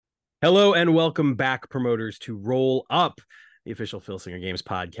Hello and welcome back, promoters, to Roll Up, the official Phil Singer Games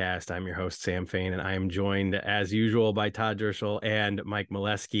podcast. I'm your host, Sam Fain, and I am joined, as usual, by Todd Derschel and Mike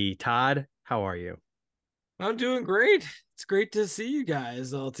Molesky. Todd, how are you? I'm doing great. It's great to see you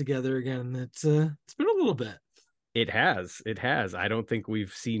guys all together again. It's been a little bit. It has. It has. I don't think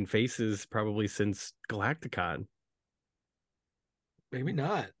we've seen faces probably since Galacticon. Maybe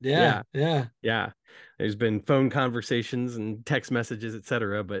not. Yeah. Yeah. Yeah. There's been phone conversations and text messages,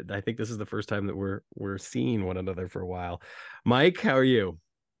 etc., but I think this is the first time that we're seeing one another for a while. Mike, how are you?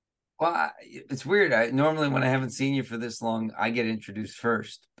 Well, it's weird. Normally when I haven't seen you for this long, I get introduced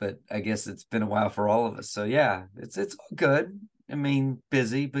first, but I guess it's been a while for all of us. So yeah, it's all good. I mean,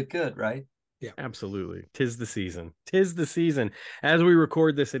 busy but good, right? Yeah. Absolutely. Tis the season. Tis the season. As we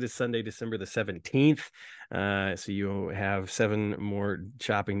record this, it is Sunday, December the 17th. So you have 7 more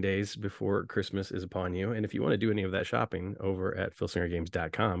shopping days before Christmas is upon you. And if you want to do any of that shopping over at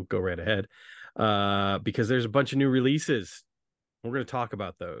philsingergames.com, go right ahead. Because there's a bunch of new releases. We're going to talk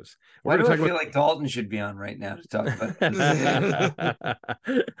about those. Why We're do going I to talk feel like Dalton should be on right now to talk about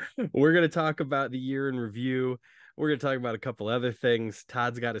We're going to talk about the year in review. We're going to talk about a couple other things.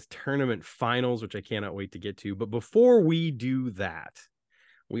 Todd's got his tournament finals, which I cannot wait to get to. But before we do that,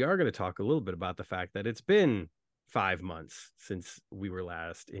 we are going to talk a little bit about the fact that it's been 5 months since we were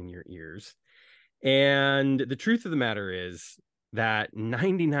last in your ears. And the truth of the matter is that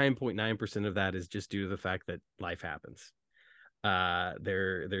 99.9% of that is just due to the fact that life happens.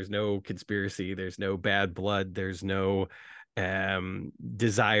 There's no conspiracy, there's no bad blood, there's no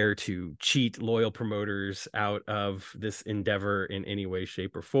desire to cheat loyal promoters out of this endeavor in any way,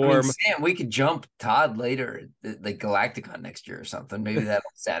 shape, or I mean, form. Sam, we could jump Todd later, like Galacticon next year or something. Maybe that'll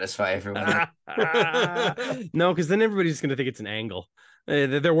satisfy everyone. No, because then everybody's going to think it's an angle.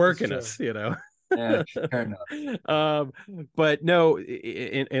 They're working us, Yeah, fair enough. um, but no,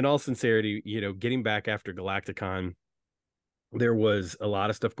 in all sincerity, getting back after Galacticon, there was a lot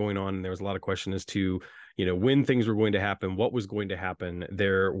of stuff going on, and there was a lot of question as to when things were going to happen, what was going to happen.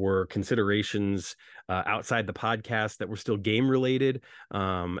 There were considerations outside the podcast that were still game related,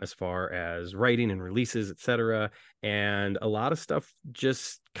 as far as writing and releases, etc. And a lot of stuff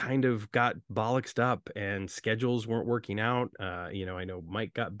just kind of got bollocksed up, and schedules weren't working out. I know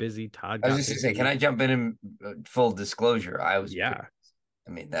Mike got busy, Todd I was got just gonna say, can busy. I jump in and full disclosure? Yeah.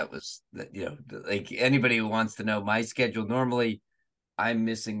 I mean, that was that, like anybody who wants to know my schedule, normally I'm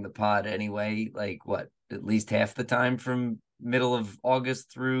missing the pod anyway, like what, at least half the time from middle of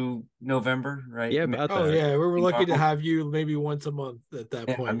August through November, right? Yeah, I mean, about Oh that. yeah, we were lucky to normal. have you maybe once a month at that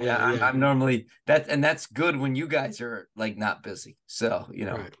Yeah, I point. mean, Yeah, I'm, yeah. I'm normally and that's good when you guys are like not busy. So,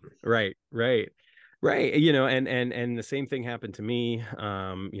 Right. Right. And the same thing happened to me.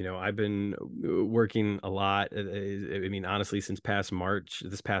 I've been working a lot. I mean, honestly, since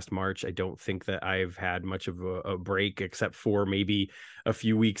this past March, I don't think that I've had much of a break except for maybe a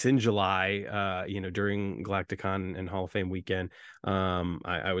few weeks in July, during Galacticon and Hall of Fame weekend.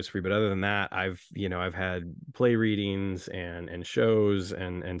 I was free, but other than that, I've had play readings and shows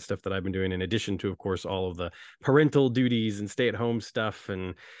and stuff that I've been doing, in addition to, of course, all of the parental duties and stay at home stuff,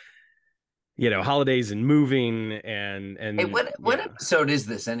 and holidays and moving hey, and what yeah. episode is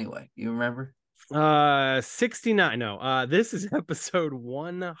this anyway? You remember? 69. No, this is episode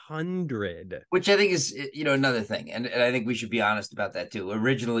 100. Which I think is, another thing. And I think we should be honest about that too.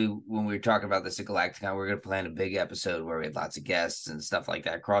 Originally, when we were talking about this at Galacticon, we were going to plan a big episode where we had lots of guests and stuff like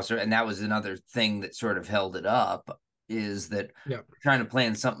that, crosser. And that was another thing that sort of held it up, is that Yeah. we're trying to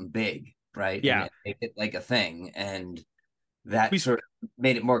plan something big, right? Yeah. And make it like a thing. And that we sort of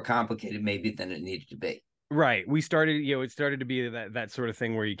made it more complicated maybe than it needed to be. Right. We started, it started to be that sort of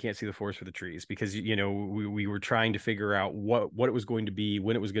thing where you can't see the forest for the trees, because, we were trying to figure out what it was going to be,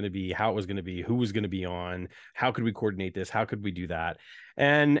 when it was going to be, how it was going to be, who was going to be on, how could we coordinate this, how could we do that.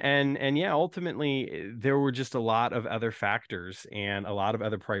 And yeah, ultimately there were just a lot of other factors and a lot of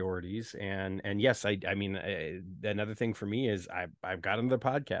other priorities. And yes, I mean, another thing for me is I've got another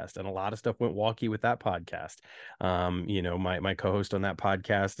podcast, and a lot of stuff went wonky with that podcast. My co-host on that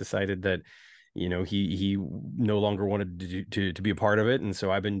podcast decided that he no longer wanted to be a part of it, and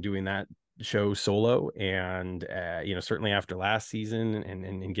so I've been doing that show solo. And certainly after last season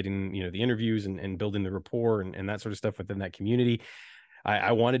and getting the interviews and building the rapport and that sort of stuff within that community,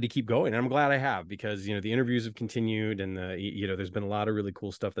 I wanted to keep going, and I'm glad I have, because the interviews have continued, and there's been a lot of really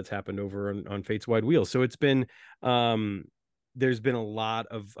cool stuff that's happened over on Fate's Wide Wheel. So it's been there's been a lot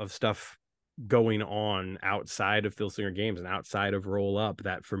of stuff going on outside of Filsinger Games and outside of Roll Up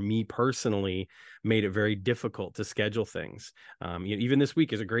that for me personally made it very difficult to schedule things. Even this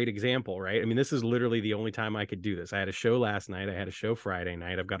week is a great example, right? I mean, this is literally the only time I could do this. I had a show last night. I had a show Friday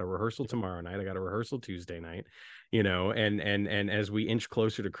night. I've got a rehearsal tomorrow night. I got a rehearsal Tuesday night, and as we inch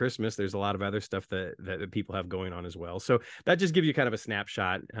closer to Christmas, there's a lot of other stuff that people have going on as well. So that just gives you kind of a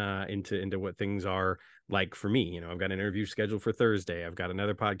snapshot into what things are like for me. I've got an interview scheduled for Thursday. I've got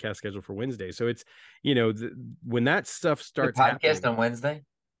another podcast scheduled for Wednesday. So it's, when that stuff starts the podcast happening on Wednesday.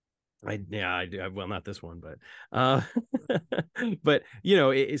 I do. Well, not this one, but but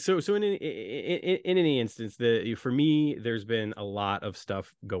so in any instance, for me, there's been a lot of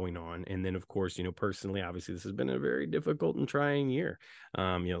stuff going on, and then of course, personally, obviously, this has been a very difficult and trying year.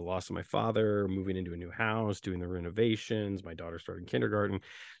 The loss of my father, moving into a new house, doing the renovations, my daughter starting kindergarten,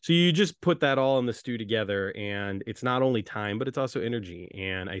 so you just put that all in the stew together, and it's not only time, but it's also energy.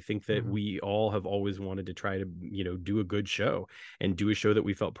 And I think that we all have always wanted to try to do a good show and do a show that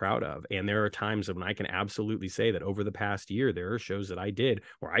we felt proud of. And there are times when I can absolutely say that over the past year, there are shows that I did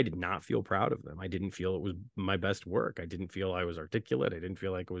where I did not feel proud of them. I didn't feel it was my best work. I didn't feel I was articulate. I didn't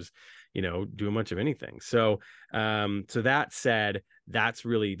feel like it was, doing much of anything. So, so that said, that's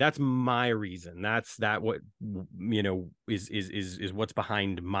my reason. That's what, is what's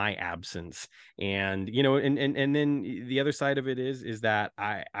behind my absence. And, and then the other side of it is that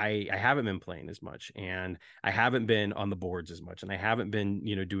I haven't been playing as much, and I haven't been on the boards as much, and I haven't been,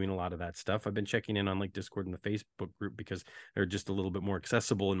 doing a lot of that stuff. I've been checking in on like Discord and the Facebook group because they're just a little bit more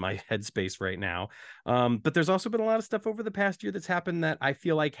accessible in my headspace right now. But there's also been a lot of stuff over the past year that's happened that I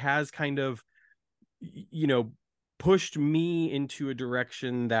feel like has kind of, pushed me into a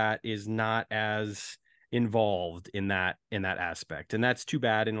direction that is not as involved in that aspect. And that's too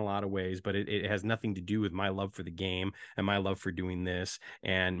bad in a lot of ways, but it has nothing to do with my love for the game and my love for doing this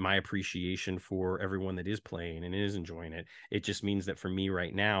and my appreciation for everyone that is playing and is enjoying it. It just means that for me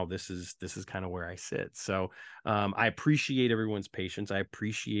right now, this is kind of where I sit. So I appreciate everyone's patience. I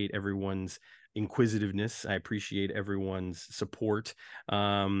appreciate everyone's inquisitiveness. I appreciate everyone's support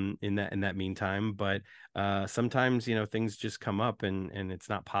in that meantime, but sometimes things just come up, and it's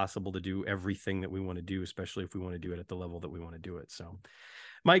not possible to do everything that we want to do, especially if we want to do it at the level that we want to do it. So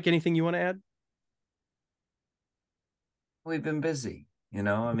Mike, anything you want to add? We've been busy,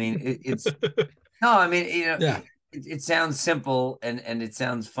 I mean, it's no, I mean, Yeah. it sounds simple and it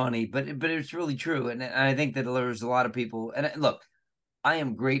sounds funny, but it's really true. And I think that there's a lot of people, and look, I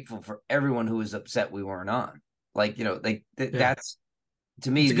am grateful for everyone who was upset we weren't on. Like, that's, to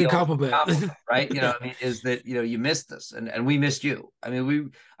me, it's a good compliment, right? I mean, is that, you missed us and we missed you. I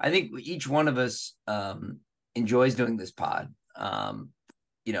mean, I think each one of us enjoys doing this pod.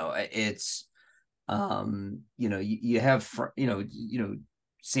 It's, you have,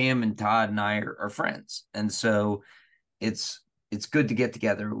 Sam and Todd and I are friends. And so it's good to get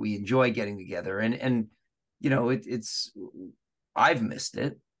together. We enjoy getting together, and it's, I've missed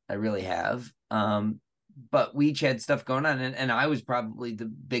it. I really have. But we each had stuff going on, and I was probably the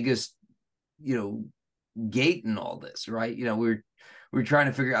biggest, gate in all this, right? We were trying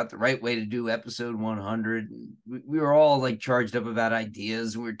to figure out the right way to do episode 100. And we were all like charged up about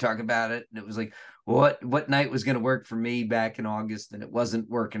ideas. We were talking about it, and it was like, what night was going to work for me back in August, and it wasn't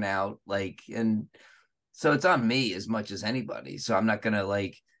working out. Like, and so it's on me as much as anybody. So I'm not going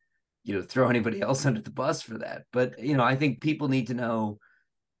to throw anybody else under the bus for that. But, I think people need to know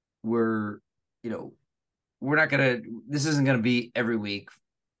we're not going to, this isn't going to be every week.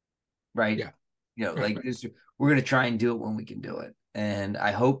 Right. Yeah. Like this, we're going to try and do it when we can do it. And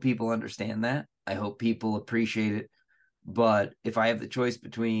I hope people understand that. I hope people appreciate it. But if I have the choice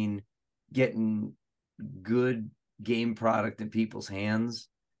between getting good game product in people's hands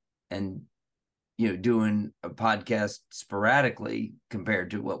and, doing a podcast sporadically compared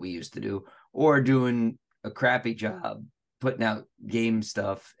to what we used to do, or doing a crappy job putting out game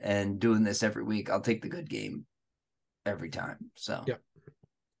stuff and doing this every week, I'll take the good game every time. So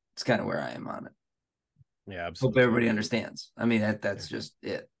it's kind of where I am on it. Yeah, absolutely. Hope everybody understands. I mean, that's just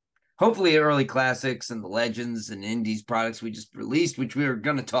it. Hopefully early classics and the legends and indies products we just released, which we were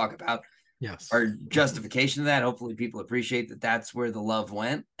going to talk about, our justification of that. Hopefully people appreciate that that's where the love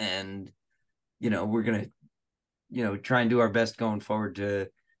went. And, we're going to, try and do our best going forward to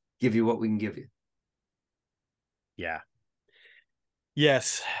give you what we can give you. Yeah.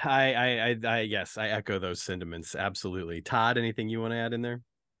 Yes. I echo those sentiments. Absolutely. Todd, anything you want to add in there?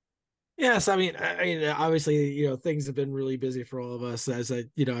 Yes, I mean, obviously, things have been really busy for all of us. As I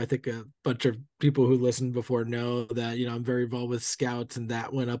think a bunch of people who listened before know that, I'm very involved with Scouts, and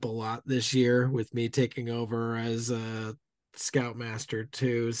that went up a lot this year with me taking over as Scoutmaster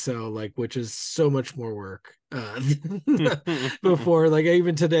too, so like, which is so much more work. Before, like,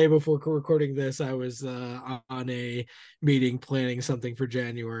 even today before recording this, I was on a meeting planning something for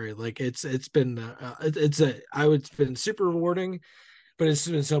January. Like, it's been it's been super rewarding, but it's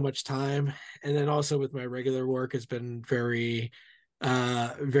been so much time. And then also with my regular work, it's been very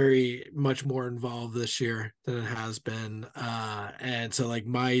much more involved this year than it has been. And so like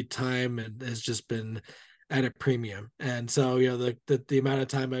my time has just been at a premium. And so, the amount of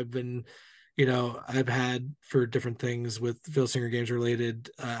time I've had for different things with Phil Singer Games related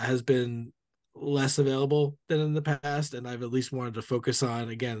has been less available than in the past. And I've at least wanted to focus on,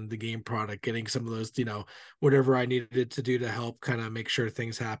 again, the game product, getting some of those, whatever I needed to do to help kind of make sure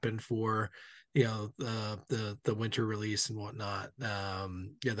things happen for, the winter release and whatnot.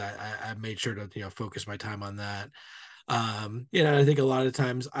 That I made sure to, focus my time on that. I think a lot of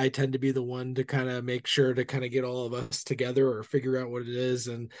times I tend to be the one to kind of make sure to kind of get all of us together or figure out what it is,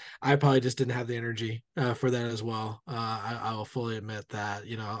 and I probably just didn't have the energy for that as well. I will fully admit that.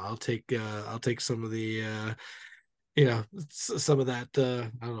 I'll take some of the some of that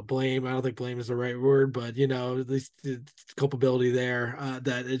I don't know, blame. I don't think blame is the right word, but at least the culpability there,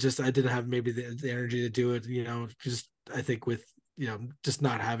 that it just, I didn't have maybe the energy to do it. Just, I think with just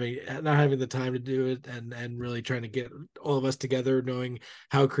not having the time to do it, and really trying to get all of us together, knowing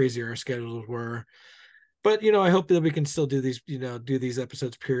how crazy our schedules were. But I hope that we can still do these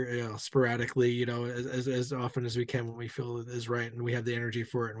episodes sporadically, as often as we can, when we feel it is right and we have the energy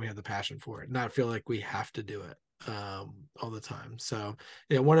for it and we have the passion for it, not feel like we have to do it all the time. So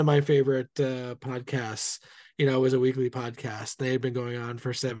one of my favorite podcasts was a weekly podcast. They had been going on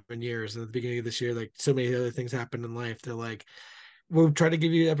for 7 years, and at the beginning of this year, like, so many other things happened in life, they're like, we'll try to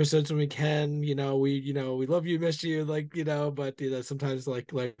give you episodes when we can. We love you, miss you, like, but sometimes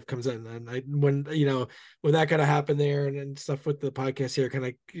like life comes in, and when that kind of happened there, and stuff with the podcast here kind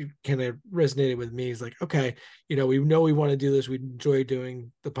of resonated with me. It's like, okay, we know we want to do this, we enjoy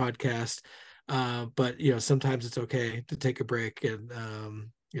doing the podcast, but sometimes it's okay to take a break, and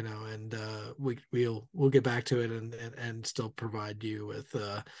we'll get back to it, and still provide you with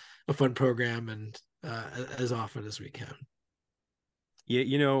a fun program, and as often as we can.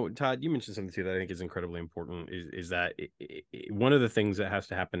 Yeah, Todd, you mentioned something too that I think is incredibly important. Is that one of the things that has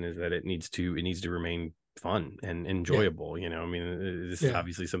to happen is that it needs to remain fun and enjoyable. I mean, this is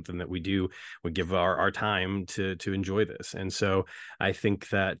obviously something that we give our time to enjoy this, and so I think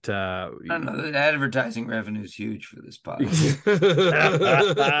that I don't know, the advertising revenue is huge for this podcast.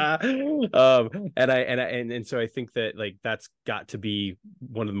 And so I think that, like, that's got to be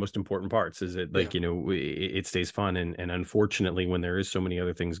one of the most important parts, is it, like, it stays fun, and unfortunately, when there is so many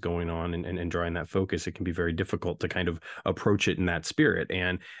other things going on and drawing that focus, it can be very difficult to kind of approach it in that spirit.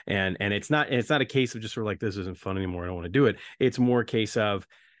 And it's not a case of just sort of like, this isn't fun anymore, I don't want to do it. It's more a case of,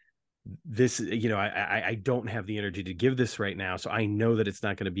 this, I don't have the energy to give this right now, so I know that it's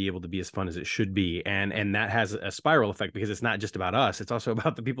not going to be able to be as fun as it should be, and that has a spiral effect, because it's not just about us, it's also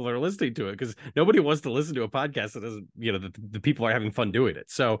about the people that are listening to it, because nobody wants to listen to a podcast that doesn't, the people are having fun doing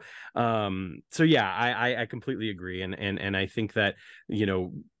it. So yeah, I completely agree, and I think that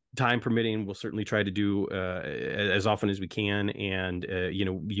time permitting, we'll certainly try to do as often as we can, and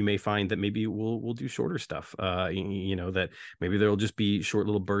you may find that maybe we'll do shorter stuff, that maybe there'll just be short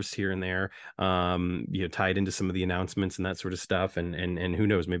little bursts here and there, tied into some of the announcements and that sort of stuff, and who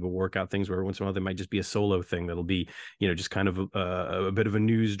knows, maybe we'll work out things where once in a while there might just be a solo thing that'll be just kind of a bit of a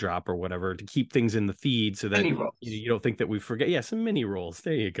news drop or whatever, to keep things in the feed, so that you don't think that we forget. Some mini rolls,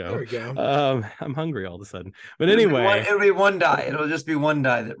 there you go. There we go. I'm hungry all of a sudden, but anyway, it'll be one die. It'll just be one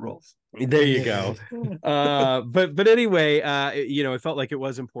die that rolls. There you go. But anyway, it felt like it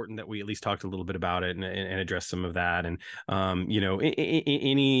was important that we at least talked a little bit about it, and addressed some of that, and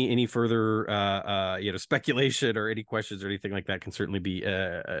any further speculation or any questions or anything like that can certainly be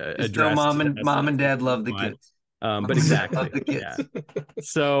addressed. Mom and dad love the kids. But exactly, yeah.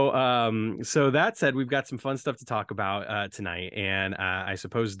 So that said, we've got some fun stuff to talk about tonight, and I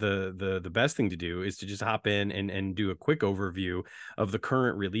suppose the best thing to do is to just hop in and do a quick overview of the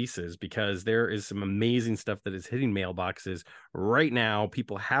current releases, because there is some amazing stuff that is hitting mailboxes right now.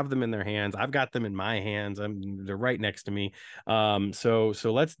 People have them in their hands. I've got them in my hands. They're right next to me. So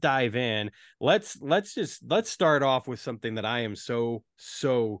let's dive in. Let's start off with something that I am so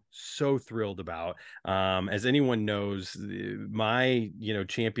thrilled about. As anyone everyone knows, my,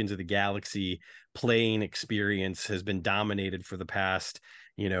 Champions of the Galaxy playing experience has been dominated for the past,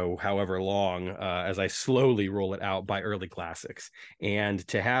 however long, as I slowly roll it out by early classics. And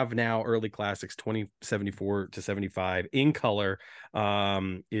to have now early classics 2074 to 75 in color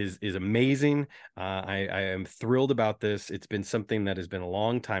is amazing. I am thrilled about this. It's been something that has been a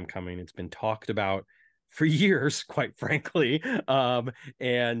long time coming. It's been talked about for years, quite frankly.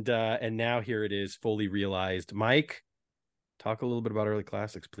 And now here it is, fully realized. Mike, talk a little bit about early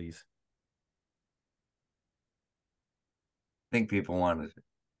classics, please. I think people wanted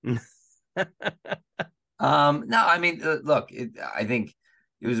it. No, I mean, look, I think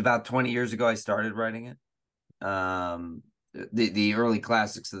it was about 20 years ago I started writing it. The early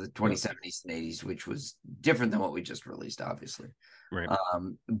classics of the 2070s and 80s, which was different than what we just released, obviously. Right.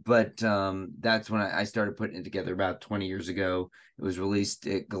 But that's when I started putting it together about 20 years ago. It was released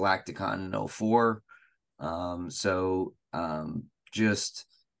at Galacticon in 04. Just,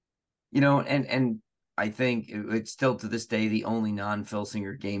 and I think it's still to this day the only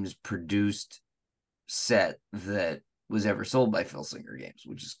non-Filsinger Games produced set that was ever sold by Filsinger Games,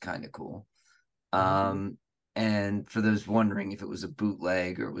 which is kind of cool. And for those wondering if it was a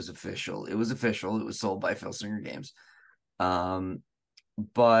bootleg or it was official, it was official. It was sold by Filsinger Games. But I'm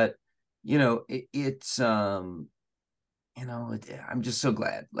just so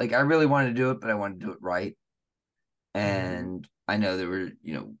glad. Like, I really wanted to do it, but I wanted to do it right. And I know there were,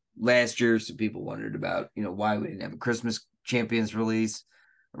 last year some people wondered about, why we didn't have a Christmas Champions release.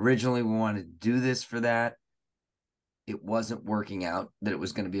 Originally, we wanted to do this for that. It wasn't working out that it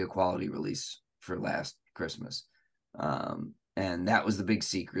was going to be a quality release for last Christmas. And that was the big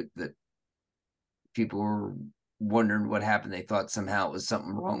secret, that people were wondering what happened. They thought somehow it was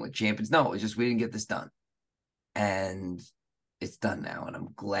something wrong with Champions. No, it was just we didn't get this done. And it's done now, and I'm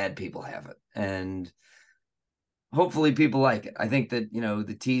glad people have it. And hopefully people like it. I think that,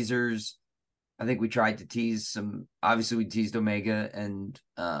 the teasers, I think we tried to tease some, obviously we teased Omega and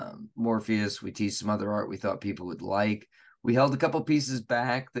Morpheus. We teased some other art we thought people would like. We held a couple pieces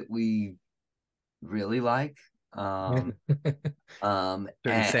back that we really like. Santan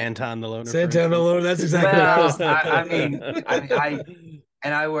the Loner. Santan the Loner. That's exactly what I was thinking.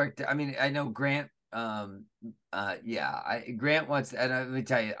 I worked. I mean, I know Grant. Grant wants, and let me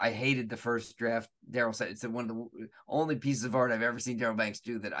tell you, I hated the first draft. Daryl said it's one of the only pieces of art I've ever seen Daryl Banks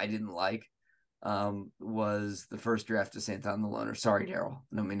do that I didn't like. Was the first draft of Santan the Loner. Sorry, Daryl.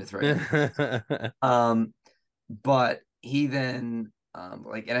 I don't mean to threaten you. But he then, and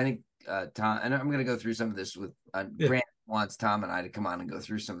I think Tom, and I'm going to go through some of this with Grant wants Tom and I to come on and go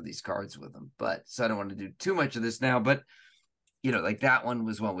through some of these cards with him. But so I don't want to do too much of this now. But like that one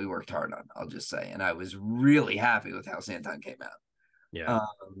was one we worked hard on, I'll just say, and I was really happy with how Santan came out. Yeah.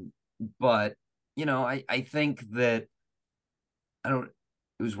 But I think that it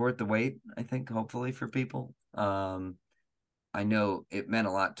was worth the wait, I think, hopefully, for people. I know it meant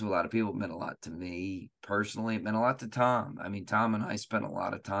a lot to a lot of people. It meant a lot to me personally. It meant a lot to Tom. I mean, Tom and I spent a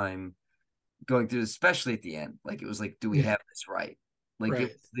lot of time going through, especially at the end. Like, it was like, do we have this right? Like,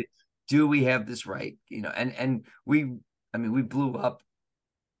 right. Do we have this right? And we blew up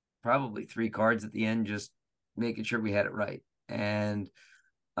probably 3 cards at the end, just making sure we had it right. And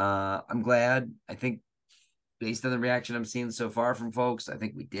I'm glad. I think based on the reaction I'm seeing so far from folks, I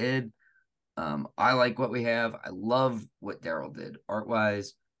think we did. I like what we have. I love what Daryl did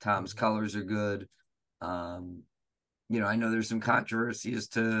art-wise. Tom's colors are good. I know there's some controversy as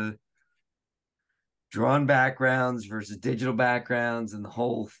to drawn backgrounds versus digital backgrounds and the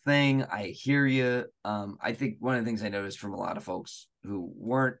whole thing. I hear you. I think one of the things I noticed from a lot of folks who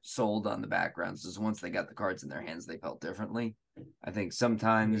weren't sold on the backgrounds is once they got the cards in their hands, they felt differently. I think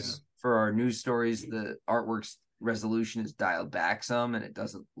sometimes for our news stories, the artwork's resolution is dialed back some, and it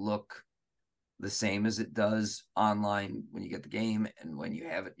doesn't look the same as it does online when you get the game and when you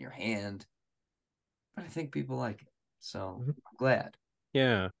have it in your hand. But I think people like it, so I'm glad.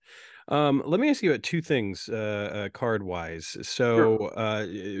 Yeah. Let me ask you about 2 things, card wise. So,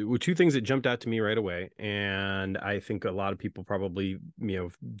 Sure. 2 things that jumped out to me right away, and I think a lot of people probably,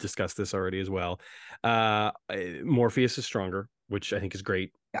 discussed this already as well. Morpheus is stronger, which I think is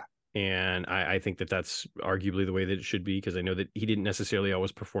great. Yeah. And I think that that's arguably the way that it should be, because I know that he didn't necessarily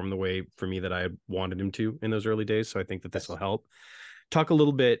always perform the way for me that I wanted him to in those early days. So I think that this will help. Talk a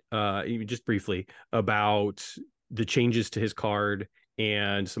little bit, just briefly, about the changes to his card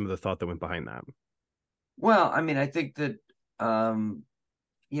and some of the thought that went behind that. Well, I mean, I think that,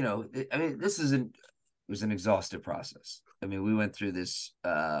 this it was an exhaustive process. I mean, we went through this,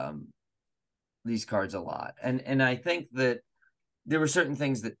 these cards a lot. And I think that there were certain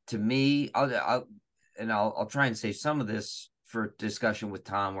things that, to me, and and I'll try and save some of this for discussion with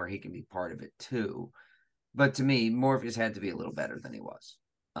Tom where he can be part of it too. But to me, Morpheus had to be a little better than he was.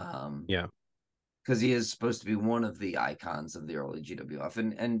 Yeah. Because he is supposed to be one of the icons of the early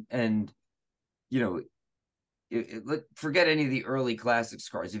GWF. And you know, forget any of the early classics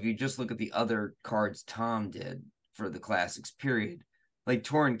cards. If you just look at the other cards Tom did for the classics period, like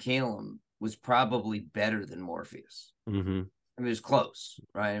Torrin Calum was probably better than Morpheus. Mm-hmm. I mean, it was close,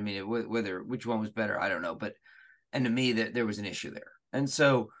 right? I mean, which one was better, I don't know. But and to me, that there was an issue there. And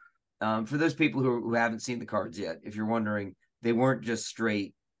so, for those people who haven't seen the cards yet, if you're wondering, they weren't just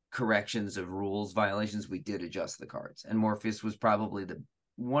straight corrections of rules violations. We did adjust the cards, and Morpheus was probably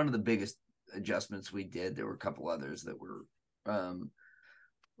one of the biggest adjustments we did. There were a couple others that were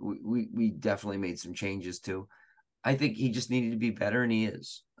we definitely made some changes to. I think he just needed to be better, and he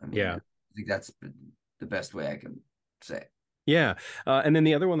is. I mean, Yeah. I think that's the best way I can say it. Yeah. And then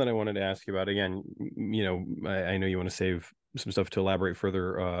the other one that I wanted to ask you about, again, you know, I know you want to save some stuff to elaborate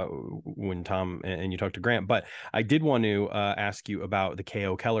further when Tom and you talk to Grant, but I did want to ask you about the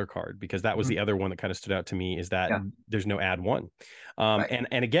KO Keller card, because that was the other one that kind of stood out to me, is that there's no add one. Right.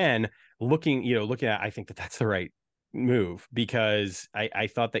 And again, looking at, I think that's the right move, because I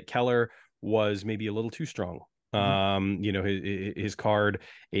thought that Keller was maybe a little too strong. You know, his card,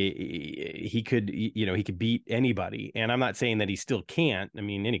 he could, you know, he could beat anybody, and I'm not saying that he still can't. I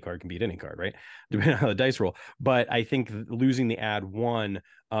mean, any card can beat any card, right? Depending on how the dice roll. But I think losing the add one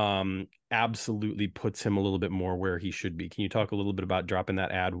absolutely puts him a little bit more where he should be. Can you talk a little bit about dropping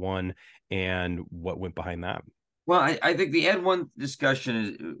that add one and what went behind that? Well, I think the add one discussion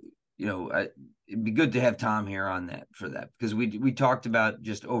is, you know, it'd be good to have Tom here on that for that, because we talked about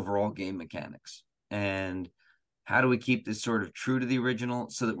just overall game mechanics and how do we keep this sort of true to the original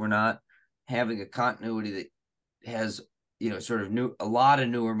so that we're not having a continuity that has, you know, sort of a lot of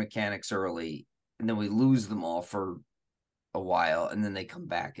newer mechanics early, and then we lose them all for a while, and then they come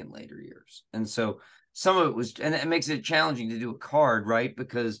back in later years. And so some of it was, and it makes it challenging to do a card, right?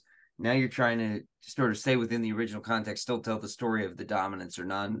 Because now you're trying to sort of stay within the original context, still tell the story of the dominance or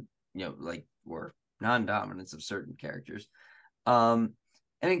non-dominance of certain characters.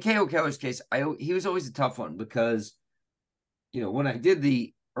 And in KO Keller's case, he was always a tough one, because, you know, when I did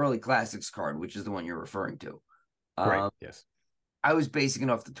the early classics card, which is the one you're referring to, Right. Yes. I was basing it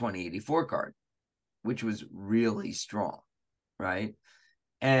off the 2084 card, which was really strong, right?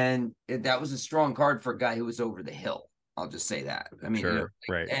 And that was a strong card for a guy who was over the hill. I'll just say that. I mean, sure, you know,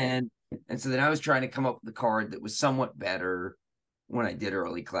 right. And so then I was trying to come up with a card that was somewhat better when I did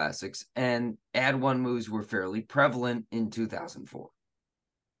early classics, and add one moves were fairly prevalent in 2004.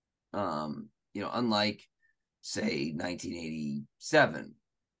 You know, unlike say 1987,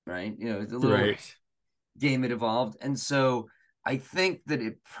 right? You know, the little game had evolved. And so I think that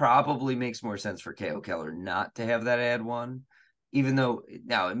it probably makes more sense for KO Keller not to have that add one, even though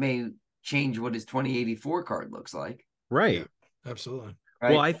now it may change what his 2084 card looks like. Right. Yeah, absolutely.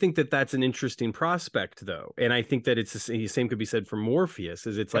 Right. Well, I think that that's an interesting prospect, though. And I think that it's the same could be said for Morpheus,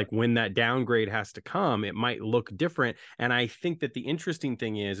 is it's like when that downgrade has to come, it might look different. And I think that the interesting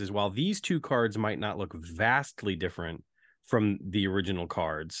thing is while these two cards might not look vastly different from the original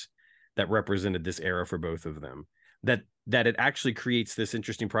cards that represented this era for both of them, that it actually creates this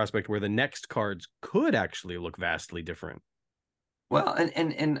interesting prospect where the next cards could actually look vastly different. Well,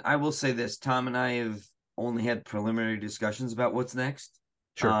 and I will say this, Tom and I have only had preliminary discussions about what's next.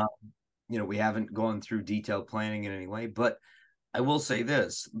 Sure. You know, we haven't gone through detailed planning in any way, but I will say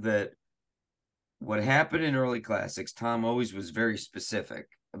this, that what happened in early classics, Tom always was very specific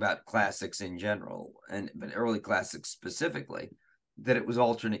about classics in general, but early classics specifically, that it was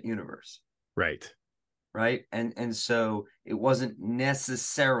alternate universe. Right. Right. And so it wasn't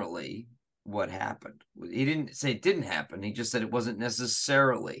necessarily what happened. He didn't say it didn't happen. He just said it wasn't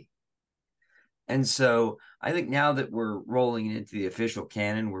necessarily. And so I think now that we're rolling into the official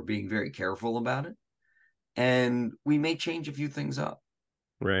canon, we're being very careful about it. And we may change a few things up.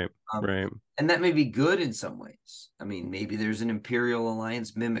 Right. Right. And that may be good in some ways. I mean, maybe there's an Imperial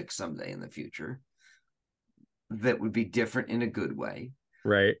Alliance mimic someday in the future that would be different in a good way.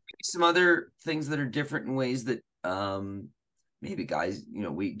 Right. Some other things that are different in ways that maybe guys, you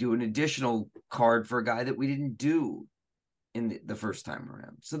know, we do an additional card for a guy that we didn't do in the first time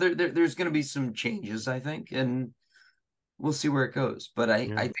around. So there's going to be some changes, I think, and we'll see where it goes. But I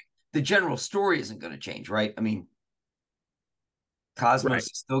think the general story isn't going to change, right? I mean, Cosmos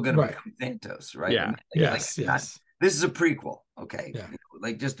is still going to become Thantos, right? Yeah. I mean, yes. This is a prequel, okay? Yeah. You know,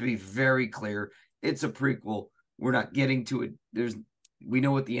 like, just to be very clear, it's a prequel. We're not getting to it. We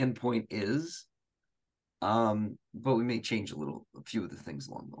know what the end point is, but we may change a few of the things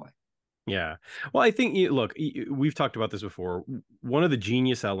along the way. Yeah. Well, I think, look, we've talked about this before. One of the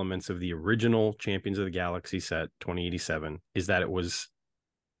genius elements of the original Champions of the Galaxy set 2087 is that it was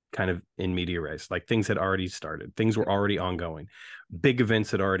kind of in media res. Like things had already started, things were already ongoing, big events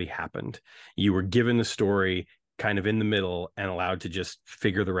had already happened. You were given the story kind of in the middle and allowed to just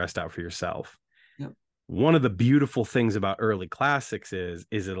figure the rest out for yourself. Yep. One of the beautiful things about early classics is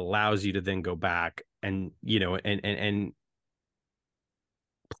it allows you to then go back and, and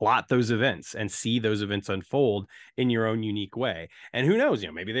plot those events and see those events unfold in your own unique way. And who knows,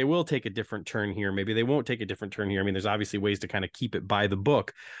 maybe they will take a different turn here, maybe they won't take a different turn here. I mean, there's obviously ways to kind of keep it by the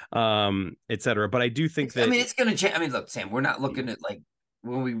book, etc. But I do think that, I mean, it's going to change. I mean, look, Sam, we're not looking at like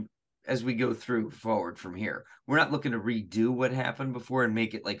as we go through forward from here, we're not looking to redo what happened before and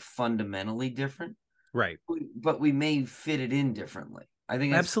make it like fundamentally different. right? But we may fit it in differently. I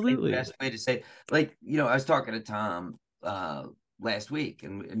think that's Absolutely. the best way to say. Like, I was talking to Tom last week,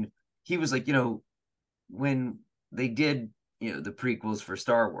 and he was like, when they did, the prequels for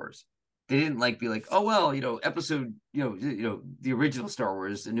Star Wars, they didn't like be like, oh well, episode, the original Star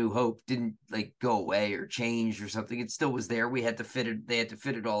Wars, A New Hope, didn't like go away or change or something. It still was there. We had to fit it. They had to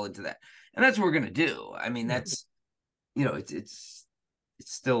fit it all into that, and that's what we're gonna do. I mean, that's it's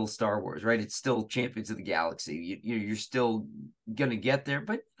still Star Wars, right? It's still Champions of the Galaxy. You're still gonna get there,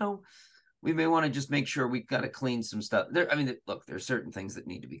 but we may want to just make sure we've got to clean some stuff. I mean, look, there's certain things that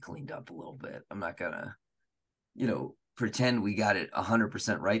need to be cleaned up a little bit. I'm not gonna, pretend we got it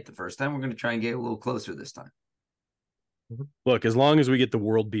 100% right the first time. We're gonna try and get a little closer this time. Look, as long as we get the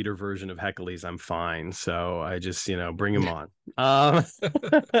world beater version of Hercules, I'm fine. So I just, bring him on.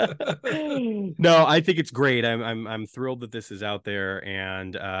 No, I think it's great. I'm thrilled that this is out there,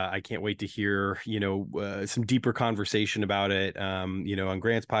 and I can't wait to hear, some deeper conversation about it, on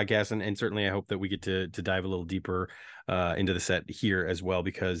Grant's podcast, and certainly I hope that we get to dive a little deeper into the set here as well,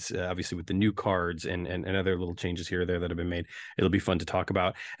 because obviously with the new cards and other little changes here or there that have been made, it'll be fun to talk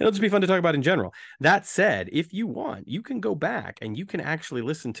about. And it'll just be fun to talk about in general. That said, if you want, you can go back and you can actually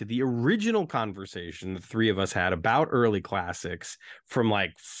listen to the original conversation the three of us had about early classics from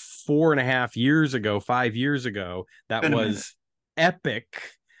like 4.5 years ago, 5 years ago. That was epic.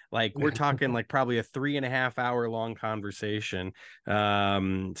 Like we're talking like probably a 3.5 hour long conversation,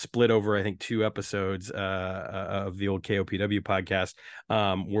 split over, I think, 2 episodes of the old KOPW podcast,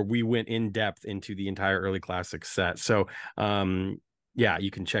 where we went in depth into the entire early classic set. So yeah,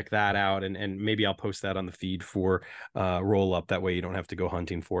 you can check that out, and maybe I'll post that on the feed for roll up. That way you don't have to go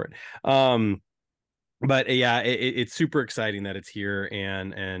hunting for it. But yeah, it's super exciting that it's here,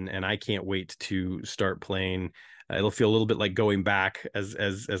 and I can't wait to start playing. It'll feel a little bit like going back as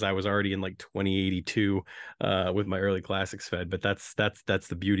I was already in like 2082 with my early classics fed, but that's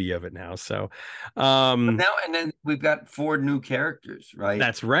the beauty of it now. So now and then we've got 4 new characters, right?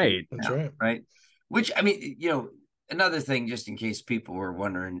 That's right. That's right. Right. Which, I mean, another thing, just in case people were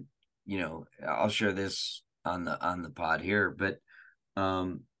wondering, I'll share this on the pod here, but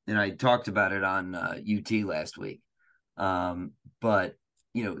and I talked about it on UT last week. But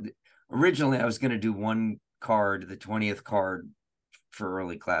originally I was going to do one card, the 20th card for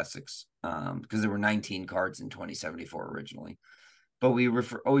early classics, because there were 19 cards in 2074 originally. But we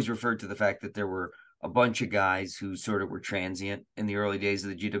always referred to the fact that there were a bunch of guys who sort of were transient in the early days of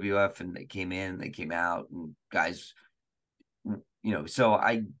the GWF, and they came in, they came out, and guys, so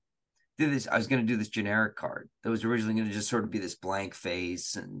I did this. I was going to do this generic card that was originally going to just sort of be this blank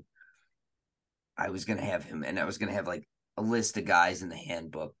face, and I was going to have him, and I was going to have like a list of guys in the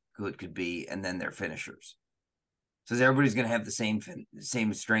handbook who it could be, and then their finishers. So everybody's going to have the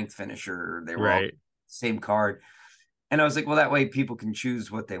same strength finisher. They were all same card. And I was like, well, that way people can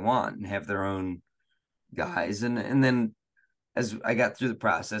choose what they want and have their own guys. And then as I got through the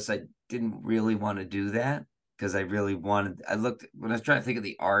process, I didn't really want to do that, because I looked when I was trying to think of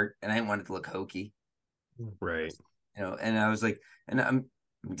the art, and I didn't want it to look hokey. Right. And I was like, and I'm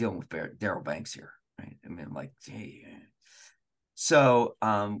dealing with Daryl Banks here. Right. I mean, I'm like, hey. So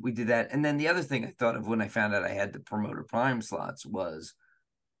we did that. And then the other thing I thought of when I found out I had the promoter prime slots was,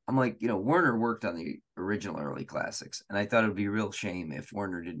 I'm like, Werner worked on the original early classics, and I thought it would be a real shame if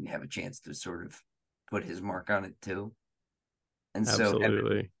Werner didn't have a chance to sort of put his mark on it too. And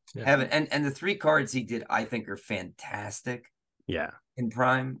absolutely. So and the 3 cards he did, I think, are fantastic. Yeah. In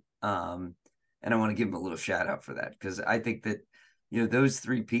Prime. And I want to give him a little shout out for that, because I think that, those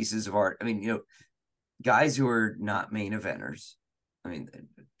 3 pieces of art, I mean, guys who are not main eventers, I mean,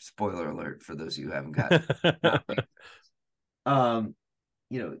 spoiler alert for those of you who haven't got it.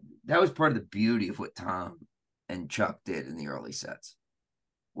 That was part of the beauty of what Tom and Chuck did in the early sets,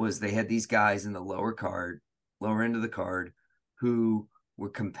 was they had these guys in the lower end of the card, who were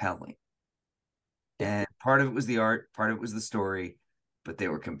compelling. And part of it was the art, part of it was the story, but they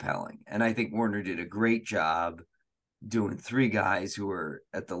were compelling. And I think Warner did a great job doing 3 guys who were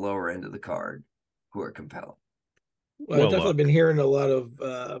at the lower end of the card who are compelling. Well, I've definitely been hearing a lot of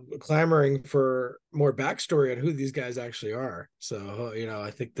clamoring for more backstory on who these guys actually are. So,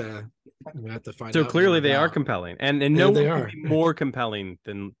 I think that we have to find out. So clearly they are about. compelling, and no one they can are be more compelling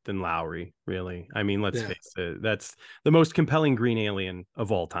than Lowry. Really, I mean, let's Yeah. face it, that's the most compelling green alien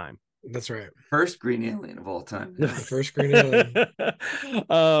of all time. That's right. First green alien of all time. The first green alien.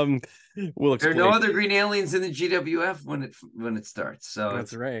 We'll There are no other green aliens in the GWF when it starts. So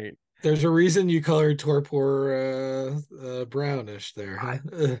that's right. There's a reason you colored Torpor brownish there. Huh?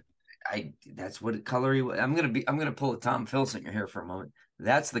 That's what color he was. I'm gonna pull a Tom Filsinger here for a moment.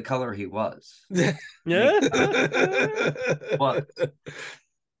 That's the color he was. Yeah. What?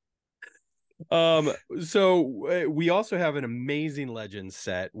 So we also have an amazing Legends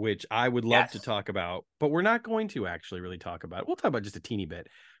set, which I would love to talk about, but we're not going to actually really talk about it. We'll talk about just a teeny bit.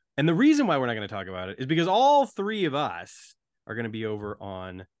 And the reason why we're not going to talk about it is because all 3 of us are going to be over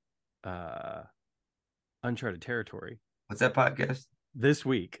on Uncharted Territory. What's that podcast? This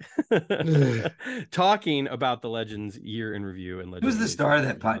week. Talking about the Legends year in review and Legends. Who's the star of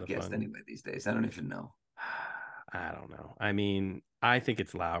that podcast anyway these days? I don't even know. I don't know. I mean, I think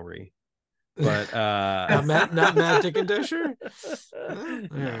it's Lowry. But not Matt Dickendisher.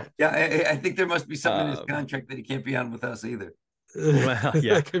 Yeah, I think there must be something in his contract that he can't be on with us either. Well,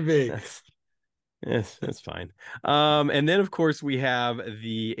 yeah, that could be. Yes, that's fine. And then of course we have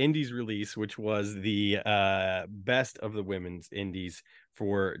the Indies release, which was the best of the women's Indies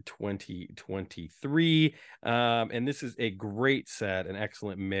for 2023. And this is a great set, an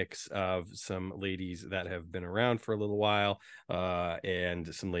excellent mix of some ladies that have been around for a little while,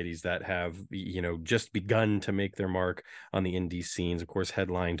 and some ladies that have, just begun to make their mark on the indie scenes. Of course,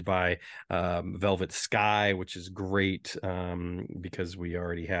 headlined by Velvet Sky, which is great, because we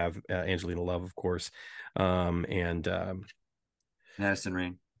already have Angelina Love, of course, and Madison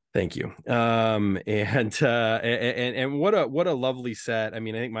Rain. Thank you. And what a lovely set. I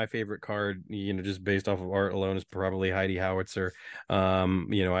mean, I think my favorite card, just based off of art alone, is probably Heidi Howitzer.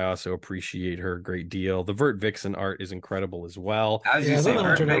 I also appreciate her a great deal. The Vert Vixen art is incredible as well. I was gonna say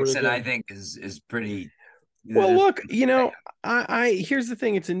Vert Vixen, I think is pretty. Well, look, I here's the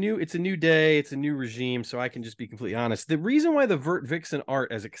thing. It's a new day. It's a new regime. So I can just be completely honest. The reason why the Vert Vixen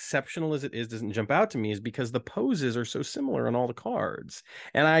art, as exceptional as it is, doesn't jump out to me is because the poses are so similar on all the cards.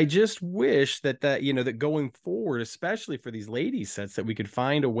 And I just wish that going forward, especially for these ladies sets, that we could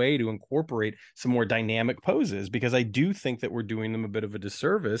find a way to incorporate some more dynamic poses, because I do think that we're doing them a bit of a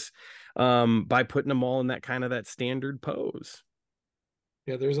disservice by putting them all in that standard pose.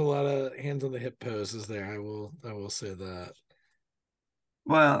 Yeah, there's a lot of hands on the hip poses there. I will say that.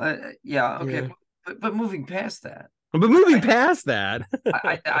 Well, yeah, okay, yeah. But moving past that. I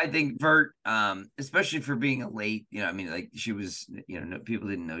think Vert, especially for being a late, she was, people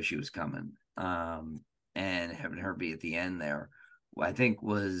didn't know she was coming, and having her be at the end there, I think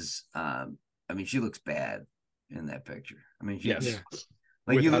was, she looks bad in that picture. Yes,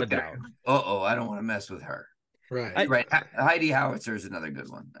 like you look at her, I don't want to mess with her. Right. Heidi Howitzer is another good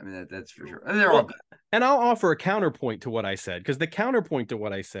one. That's for sure. They're all good. And I'll offer a counterpoint to what I said, because the counterpoint to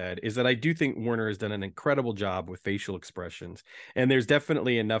what I said is that I do think Warner has done an incredible job with facial expressions, and there's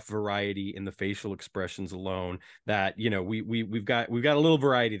definitely enough variety in the facial expressions alone that we've got a little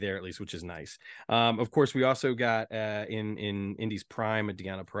variety there at least, which is nice. Of course, we also got in Indies Prime a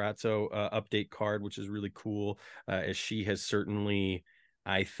Deanna Parazzo update card, which is really cool, as she has certainly,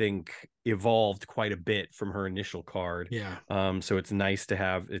 I think, evolved quite a bit from her initial card. Yeah. So it's nice to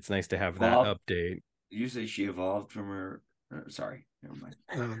have that update. You say she evolved from her? Sorry, never mind.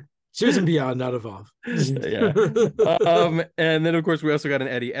 She was in Beyond, not Evolve. Yeah. And then of course we also got an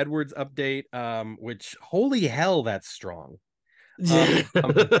Eddie Edwards update, which, holy hell, that's strong. Yeah.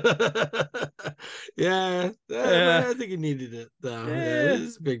 I think he needed it though.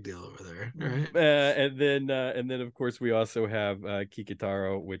 It's a big deal over there, right? And then of course we also have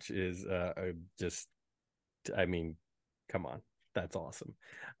Kikitaro, which is come on, that's awesome.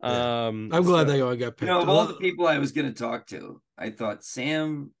 I'm glad that one got picked. Of all the people I was going to talk to, I thought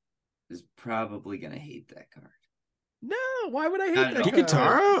Sam is probably going to hate that card. No, why would I hate Not at that all. card?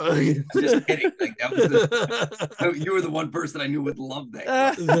 Kitara? I'm just kidding. Like that was you were the one person I knew would love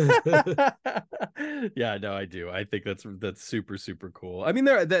that card. Yeah, no, I do. I think that's super super cool. I mean,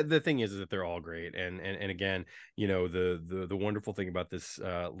 the thing is that they're all great, and again, the wonderful thing about this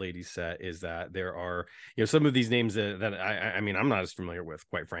ladies set is that there are some of these names that I mean I'm not as familiar with,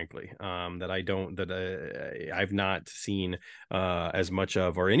 quite frankly, that I've not seen as much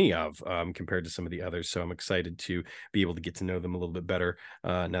of or any of compared to some of the others. So I'm excited to be able to get to know them a little bit better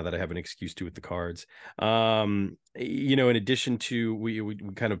now that I have an excuse to with the cards. In addition to we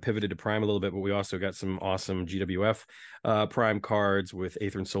kind of pivoted to Prime a little bit, but we also got some awesome GWF Prime cards with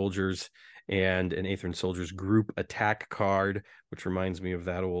Aethern Soldiers and an Aethern Soldiers group attack card, which reminds me of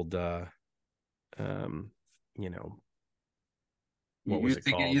that old what was it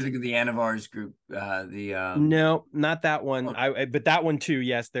called? You're thinking of the Anivars group, No, not that one. But that one too.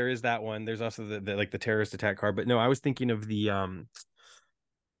 Yes, there is that one. There's also the like the terrorist attack card. But no, I was thinking of the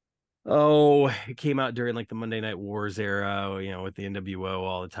Oh, it came out during like the Monday Night Wars era, with the NWO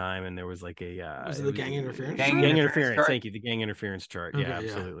all the time, and there was like a Was it the gang interference? Gang gang interference interference. chart? Thank you, the gang interference chart. Okay, Yeah, yeah.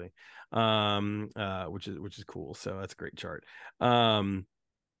 absolutely. Which is cool. So that's a great chart.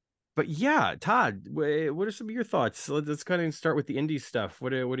 But yeah, Todd, what are some of your thoughts? Let's kind of start with the indie stuff.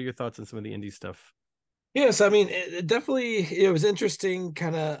 What are your thoughts on some of the indie stuff? Yes, I mean, it definitely it was interesting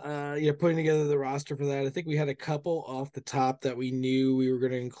kind of putting together the roster for that. I think we had a couple off the top that we knew we were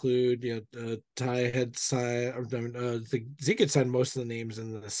going to include. Ty had signed, Zeke had signed most of the names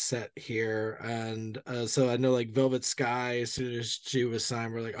in the set here, and so I know like Velvet Sky. As soon as she was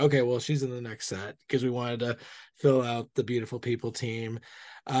signed, we're like, okay, well, she's in the next set because we wanted to fill out the Beautiful People team.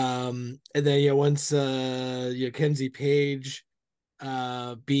 And then once Kenzie Page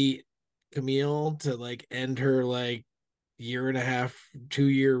beat Camille to like end her like year and a half,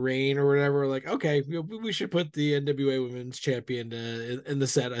 2-year reign or whatever. Like, okay, we should put the NWA Women's Champion in the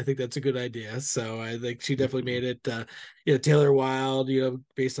set. I think that's a good idea. So I think she definitely made it. Taylor Wilde,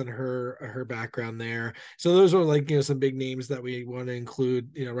 based on her background there. So those were like some big names that we want to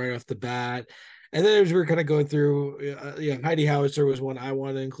include, right off the bat. And then as we were kind of going through, Heidi Howitzer was one I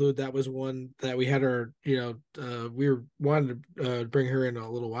want to include. That was one that we had her, we were wanted to bring her in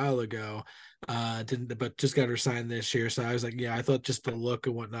a little while ago. Didn't, but just got her signed this year. So I was like, yeah, I thought just the look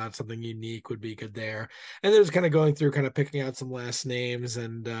and whatnot, something unique would be good there. And then it was kind of going through, kind of picking out some last names.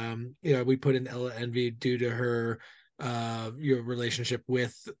 And, we put in Ella Envy due to her your relationship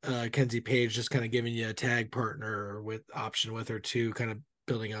with Kenzie Page, just kind of giving you a tag partner with option with her too, kind of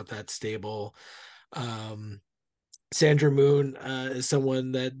building out that stable. Sandra Moon is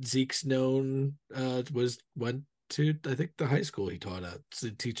someone that Zeke's known went to, I think, the high school he taught at, so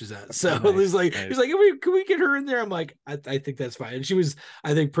teaches at. So Nice, he's like, nice. can we get her in there? I'm like, I think that's fine. And she was,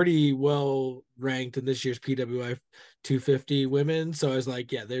 I think, pretty well ranked in this year's PWI 250 women. So I was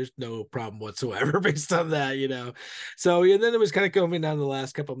like, yeah, there's no problem whatsoever based on that, So and then it was kind of coming down to the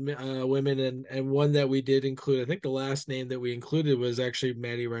last couple of women, and one that we did include. I think the last name that we included was actually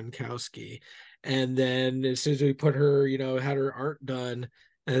Maddie Renkowski. And then as soon as we put her, had her art done,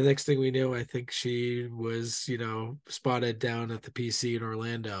 and the next thing we knew, I think she was, spotted down at the PC in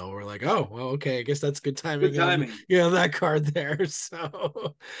Orlando. We're like, oh, well, okay, I guess that's good timing. Good timing. That card there.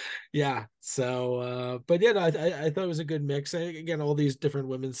 So, yeah. So, but yeah, no, I thought it was a good mix. Again, all these different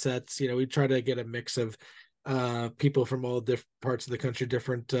women's sets. We try to get a mix of people from all different parts of the country,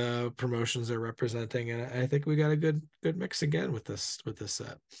 different promotions they're representing, and I think we got a good mix again with this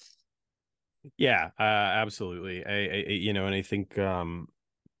set. Yeah, absolutely. And I think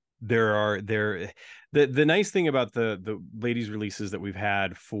the nice thing about the ladies releases that we've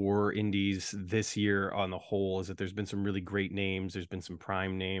had for indies this year on the whole is that there's been some really great names. There's been some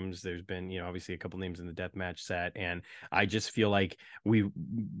prime names. There's been, obviously a couple names in the deathmatch set. And I just feel like we,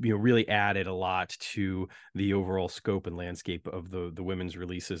 really added a lot to the overall scope and landscape of the women's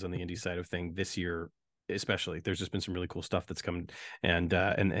releases on the indie side of thing this year. Especially, there's just been some really cool stuff that's come, and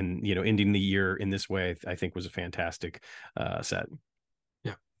ending the year in this way, I think was a fantastic set.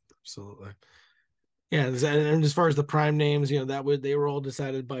 Yeah, absolutely. Yeah, and as far as the prime names, they were all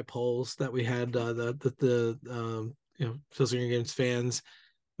decided by polls that we had. Filtering Games fans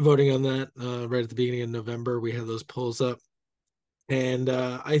voting on that right at the beginning of November. We had those polls up, and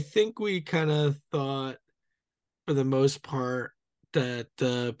I think we kind of thought, for the most part,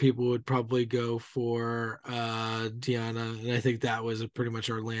 that people would probably go for Deanna, and I think that was pretty much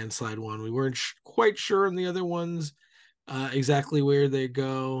our landslide one. We weren't quite sure on the other ones exactly where they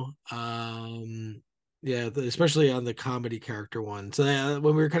go. Especially on the comedy character one. So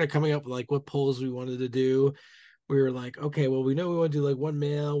when we were kind of coming up with like what polls we wanted to do, we were like, okay, well, we know we want to do like one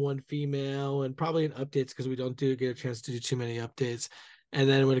male, one female, and probably in updates because we don't get a chance to do too many updates. And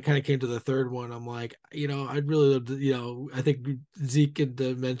then when it kind of came to the third one, I'm like, I'd really love to, I think Zeke had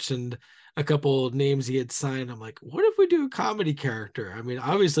mentioned a couple of names he had signed. I'm like, what if we do a comedy character? I mean,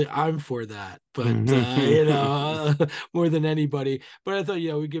 obviously I'm for that, but more than anybody. But I thought,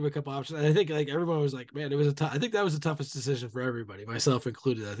 we give a couple options. And I think like everyone was like, man, it was I think that was the toughest decision for everybody, myself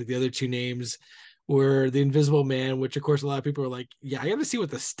included. I think the other two names were the Invisible Man, which of course a lot of people are like, yeah, I got to see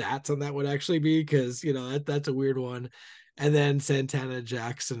what the stats on that would actually be, because that's a weird one. And then Santana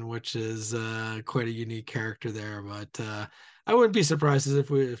Jackson, which is quite a unique character there. But I wouldn't be surprised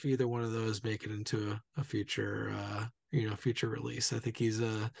if either one of those make it into a future future release. I think he's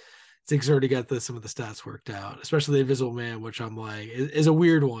already got some of the stats worked out, especially the Invisible Man, which I'm like is a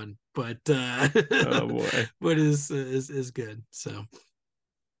weird one, but oh boy, but is good. So.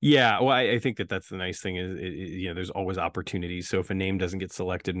 Yeah, well, I think that's the nice thing is, there's always opportunities. So if a name doesn't get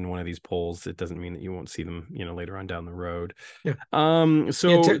selected in one of these polls, it doesn't mean that you won't see them, later on down the road. Yeah.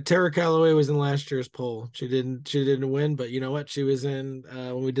 So Tara Calloway was in last year's poll. She didn't win, but you know what? She was in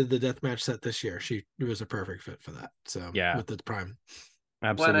when we did the deathmatch set this year. She was a perfect fit for that. So yeah, with the prime.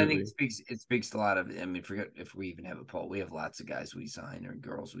 Absolutely. Well, I think it speaks a lot of. I mean, forget if we even have a poll. We have lots of guys we sign or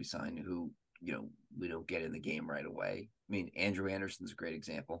girls we sign who we don't get in the game right away. I mean, Andrew Anderson's a great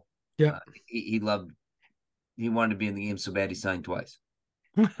example. Yeah, he wanted to be in the game so bad he signed twice.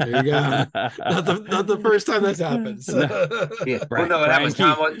 There you go. not the first time that's happened. So. Yeah. Well, no, that was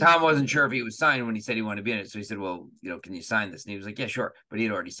Tom wasn't sure if he was signed when he said he wanted to be in it. So he said, well, can you sign this? And he was like, yeah, sure. But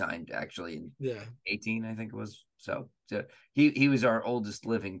he'd already signed actually in 18, I think it was. So he was our oldest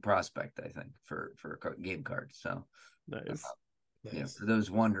living prospect, I think, for a game card. So nice. For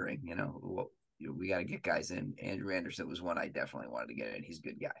those wondering, we got to get guys in. Andrew Anderson was one I definitely wanted to get in. He's a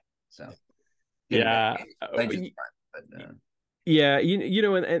good guy. So yeah. Yeah,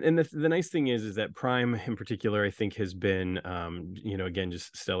 and the nice thing is that Prime in particular, I think, has been, again,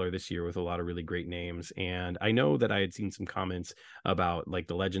 just stellar this year with a lot of really great names. And I know that I had seen some comments about like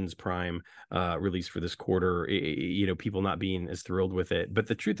the Legends Prime release for this quarter, people not being as thrilled with it. But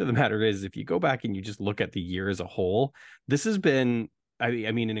the truth of the matter is, if you go back and you just look at the year as a whole, this has been,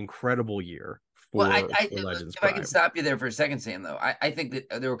 I mean, an incredible year. Well, if I can stop you there for a second, Sam, though, I think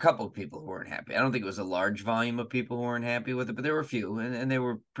that there were a couple of people who weren't happy. I don't think it was a large volume of people who weren't happy with it, but there were a few, and they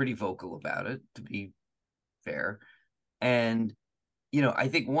were pretty vocal about it, to be fair. And, I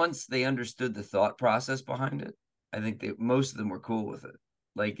think once they understood the thought process behind it, I think most of them were cool with it.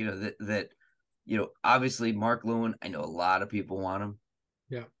 Like, obviously Mark Lewin, I know a lot of people want him.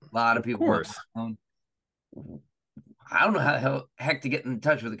 Yeah. A lot of people want him. I don't know how the heck to get in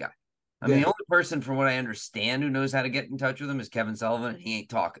touch with the guy. I mean, the only person, from what I understand, who knows how to get in touch with him is Kevin Sullivan, and he ain't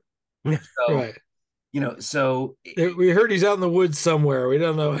talking. So, right. So we heard he's out in the woods somewhere. We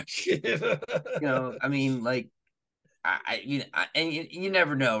don't know. I mean, like, you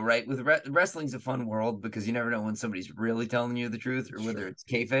never know, right? With wrestling's a fun world because you never know when somebody's really telling you the truth or whether it's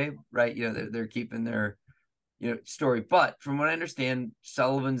kayfabe, right? They're keeping their, story. But from what I understand,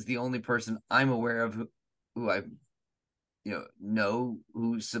 Sullivan's the only person I'm aware of who I know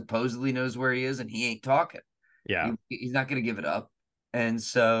who supposedly knows where he is, and he ain't talking. Yeah, he's not going to give it up. And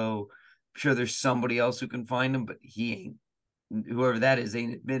so I'm sure there's somebody else who can find him, but he ain't. Whoever that is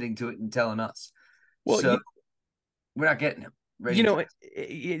ain't admitting to it and telling us. Well, so we're not getting him. But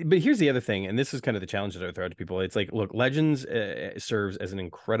here's the other thing, and this is kind of the challenge that I throw out to people. It's like, look, Legends serves as an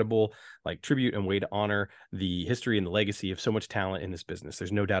incredible like tribute and way to honor the history and the legacy of so much talent in this business.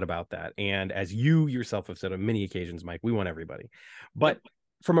 There's no doubt about that. And as you yourself have said on many occasions, Mike, we want everybody. But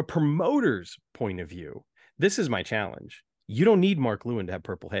from a promoter's point of view, this is my challenge. You don't need Mark Lewin to have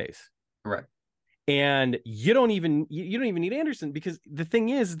Purple Haze. Correct. And you don't even need Anderson, because the thing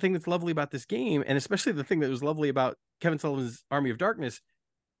that's lovely about this game, and especially the thing that was lovely about Kevin Sullivan's Army of Darkness,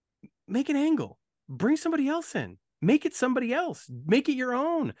 make an angle, bring somebody else in, make it somebody else, make it your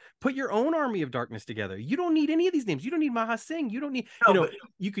own, put your own Army of Darkness together. You don't need any of these names. You don't need Maha Singh. You don't need,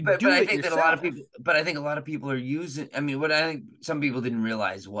 you could do it yourself. I think a lot of people are using, I mean, what I think some people didn't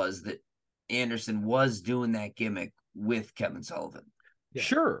realize was that Anderson was doing that gimmick with Kevin Sullivan. Yeah.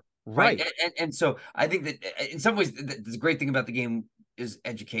 Sure. Right. And so I think that in some ways, the great thing about the game is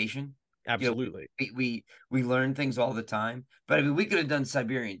education. Absolutely. We learn things all the time. But I mean, we could have done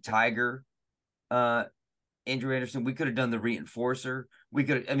Siberian Tiger, Andrew Anderson. We could have done the Reinforcer.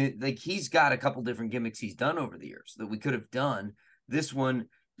 Like, he's got a couple different gimmicks he's done over the years that we could have done. This one,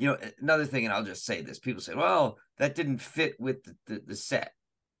 another thing, and I'll just say this. People say, well, that didn't fit with the set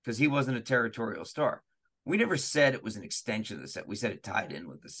because he wasn't a territorial star. We never said it was an extension of the set. We said it tied in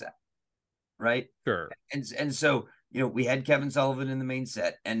with the set, right? Sure. And so, we had Kevin Sullivan in the main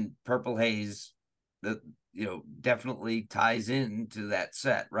set, and Purple Haze, definitely ties into that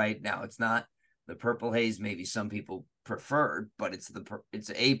set. Right now, it's not the Purple Haze maybe some people preferred, but it's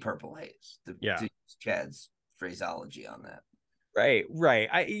a Purple Haze, to use Chad's phraseology on that. Right.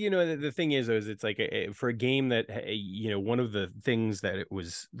 The thing is it's like for a game that, one of the things that it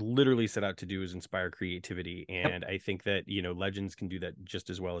was literally set out to do is inspire creativity. And I think that, Legends can do that just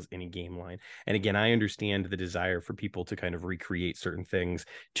as well as any game line. And again, I understand the desire for people to kind of recreate certain things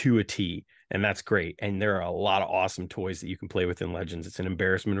to a T, and that's great. And there are a lot of awesome toys that you can play with in Legends. It's an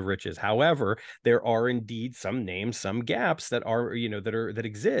embarrassment of riches. However, there are indeed some names, some gaps that are, that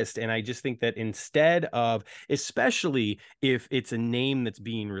exist. And I just think that instead of, especially if it's a name that's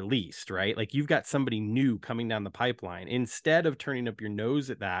being released, right? Like you've got somebody new coming down the pipeline. Instead of turning up your nose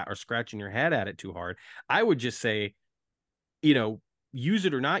at that or scratching your head at it too hard, I would just say, use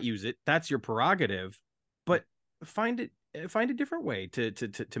it or not use it. That's your prerogative, but find a different way to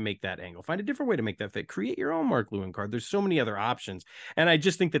make that angle. Find a different way to make that fit. Create your own Mark Lewin card. There's so many other options. And I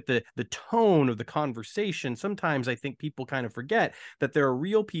just think that the tone of the conversation, sometimes I think people kind of forget that there are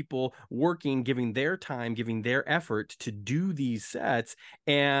real people working, giving their time, giving their effort to do these sets.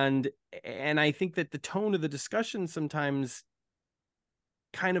 And I think that the tone of the discussion sometimes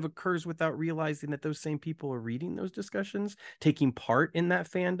kind of occurs without realizing that those same people are reading those discussions, taking part in that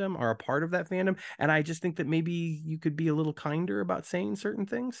fandom, are a part of that fandom. And I just think that maybe you could be a little kinder about saying certain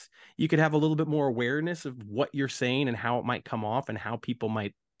things. You could have a little bit more awareness of what you're saying and how it might come off and how people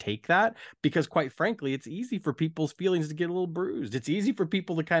might take that, because quite frankly, it's easy for people's feelings to get a little bruised. It's easy for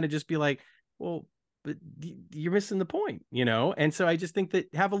people to kind of just be like, well, but you're missing the point, And so I just think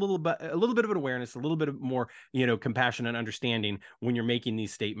that have a little bit of an awareness, a little bit of more, compassion and understanding when you're making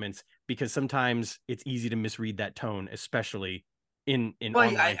these statements, because sometimes it's easy to misread that tone, especially in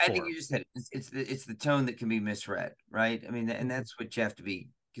online I form. think you just said it's the tone that can be misread, right? I mean, and that's what you have to be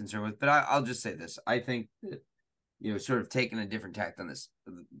concerned with. But I'll just say this: I think that, sort of taking a different tact on this,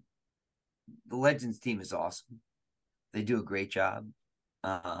 the Legends team is awesome. They do a great job.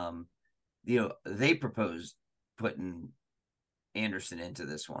 They proposed putting Anderson into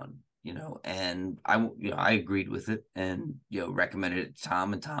this one, and I agreed with it and, recommended it to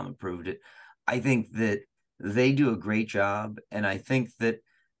Tom, and Tom approved it. I think that they do a great job. And I think that,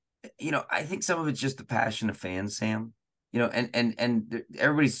 I think some of it's just the passion of fans, Sam, and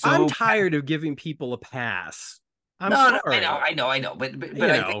everybody's so. I'm tired of giving people a pass. I'm sorry. I know. But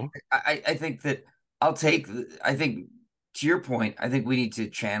I think that I think, to your point, I think we need to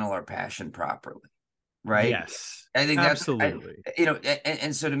channel our passion properly, right? Yes, I think absolutely.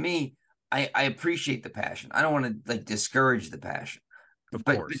 And so to me, I appreciate the passion. I don't want to like discourage the passion,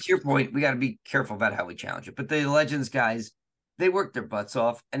 but to your point, we got to be careful about how we challenge it. But the Legends guys, they work their butts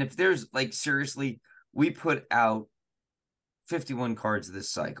off, and if there's like, seriously, we put out 51 cards this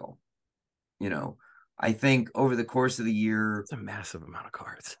cycle, I think over the course of the year, it's a massive amount of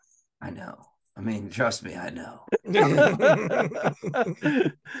cards. I know. I mean, trust me, I know.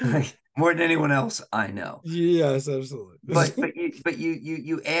 More than anyone else, I know. Yes, absolutely. But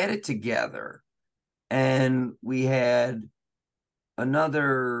you add it together, and we had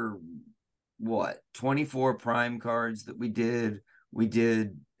another 24 prime cards that we did. We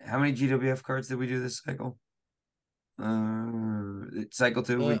did how many GWF cards did we do this cycle? Cycle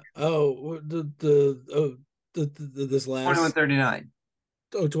 2. This last 2139.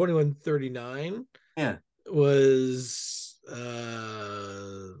 2139. Yeah, was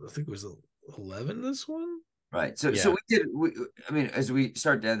I think it was 11 this one, right? So I mean, as we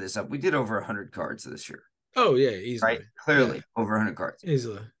start to add this up, we did over 100 cards this year. Oh yeah, easily, right? Clearly over 100 cards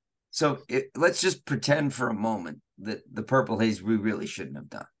easily. So let's just pretend for a moment that the Purple Haze we really shouldn't have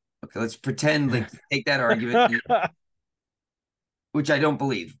done. Okay, let's pretend, like, take that argument, which I don't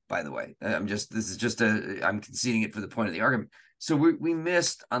believe, by the way. I'm conceding it for the point of the argument. So we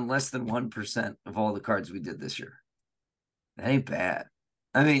missed on less than 1% of all the cards we did this year. That ain't bad.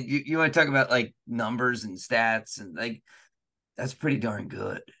 I mean, you want to talk about like numbers and stats, and like, that's pretty darn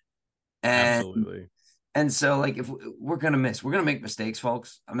good. And, absolutely. And so, like, if we're gonna make mistakes,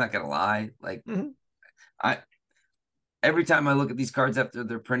 folks. I'm not gonna lie. Like, every time I look at these cards after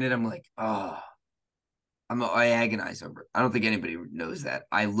they're printed, I'm like, I agonize over it. I don't think anybody knows that.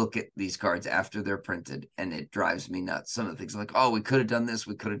 I look at these cards after they're printed, and it drives me nuts. Some of the things like, we could have done this,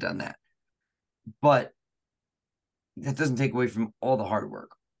 we could have done that. But that doesn't take away from all the hard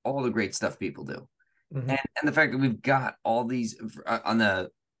work, all the great stuff people do. And the fact that we've got all these on the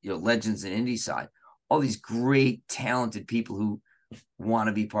Legends and Indie side, all these great, talented people who want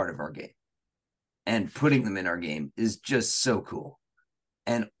to be part of our game, and putting them in our game is just so cool.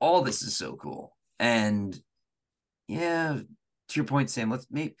 and all this is so cool. And yeah, to your point, Sam,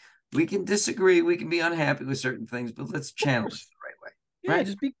 we can disagree, we can be unhappy with certain things, but let's channel it the right way. Yeah, right?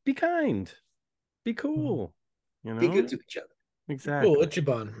 just be kind, be cool, Be good to each other. Exactly. Cool,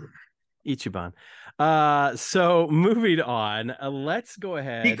 Ichiban. Ichiban. So moving on, let's go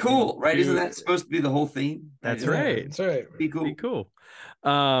ahead. Be cool, right? Isn't that supposed to be the whole theme? That's right. That's right. Be cool. Be cool.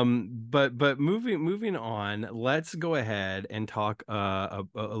 But moving on, let's go ahead and talk a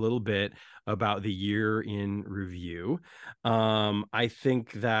little bit about the year in review. I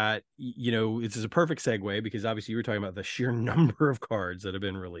think that this is a perfect segue because obviously you were talking about the sheer number of cards that have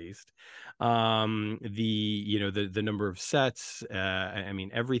been released. The number of sets. I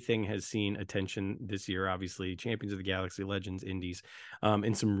mean, everything has seen attention this year. Obviously, Champions of the Galaxy, Legends, Indies,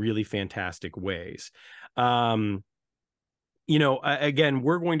 in some really fantastic ways. Again,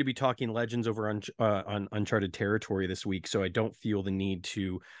 we're going to be talking Legends over on Uncharted territory this week, so I don't feel the need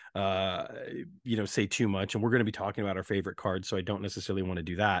to, say too much. And we're going to be talking about our favorite cards, so I don't necessarily want to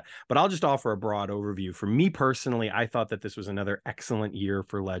do that. But I'll just offer a broad overview. For me personally, I thought that this was another excellent year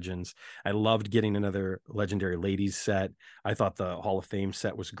for Legends. I loved getting another Legendary Ladies set. I thought the Hall of Fame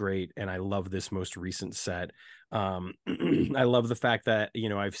set was great, and I love this most recent set. I love the fact that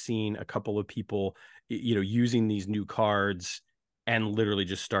I've seen a couple of people using these new cards and literally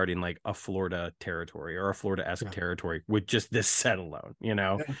just starting like a Florida territory or a Florida-esque territory with just this set alone, and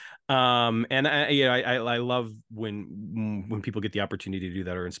I love when people get the opportunity to do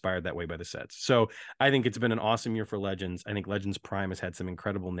that or inspired that way by the sets. So I think it's been an awesome year for Legends. I think Legends Prime has had some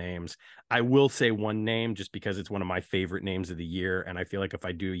incredible names. I will say one name just because it's one of my favorite names of the year, and I feel like if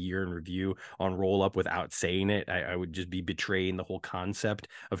I do a year in review on Roll Up without saying it, I would just be betraying the whole concept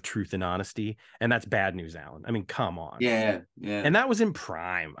of truth and honesty, and that's Bad News Allen. I mean, come on. Yeah. And that was in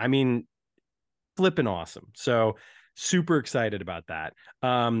Prime. I mean, flipping awesome. So super excited about that.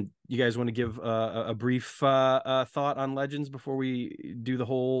 You guys want to give a brief thought on Legends before we do the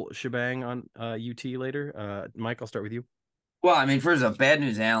whole shebang on UT later? Mike, I'll start with you. Well, I mean, first off, Bad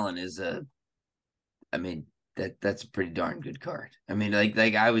News Allen is that's a pretty darn good card. I mean,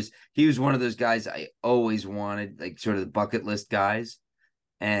 he was one of those guys I always wanted, like sort of the bucket list guys.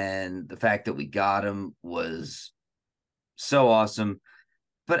 And the fact that we got him was so awesome.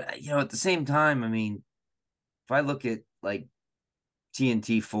 But at the same time, I mean, if I look at like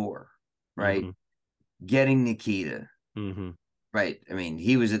TNT 4, right? Mm-hmm. Getting Nikita, right? I mean,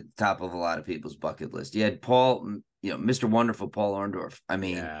 he was at the top of a lot of people's bucket list. You had Paul, Mr. Wonderful Paul Orndorff. I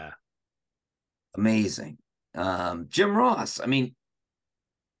mean, amazing. Jim Ross. I mean,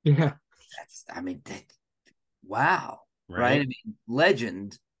 wow. Right. I mean,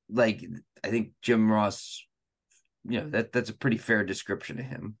 legend. Like, I think Jim Ross, that's a pretty fair description of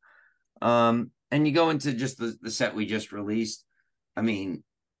him. And you go into just the set we just released. I mean,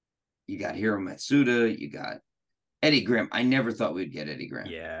 you got Hiro Matsuda, you got Eddie Grimm. I never thought we'd get Eddie Grimm.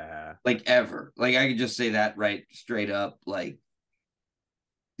 Yeah. Like, ever. Like, I could just say that right straight up. Like,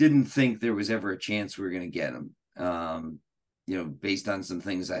 didn't think there was ever a chance we were going to get him. Based on some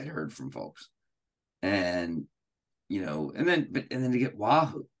things I'd heard from folks. And, and then to get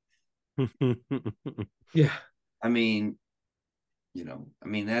Wahoo. Yeah. I mean,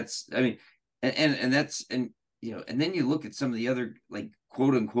 that's, and then you look at some of the other, like,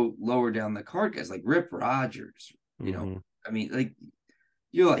 quote unquote, lower down the card guys, like Rip Rogers, I mean, like,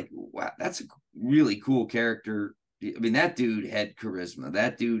 you're like, wow, that's a really cool character. I mean, that dude had charisma.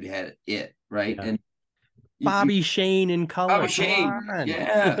 That dude had it, right? Yeah. And Bobby Shane in color. Bobby Shane,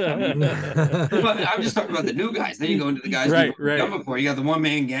 yeah. I mean, I'm just talking about the new guys. Then you go into the guys you've done before. You got the one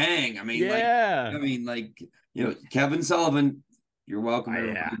man gang. I mean, Kevin Sullivan. You're welcome.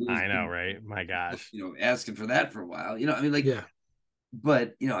 I know, right? My gosh, asking for that for a while.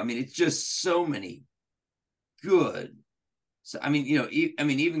 But it's just so many good. So I mean,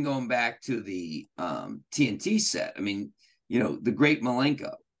 even going back to the TNT set. I mean, the Great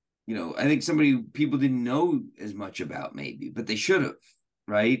Malenko. I think people didn't know as much about maybe, but they should have,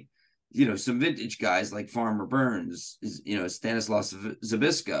 right? Some vintage guys like Farmer Burns, Stanislaus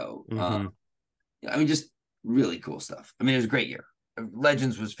Zabisco. I mean, just really cool stuff. I mean, it was a great year.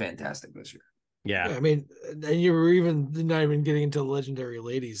 Legends was fantastic this year. Yeah. I mean, and you were not even getting into legendary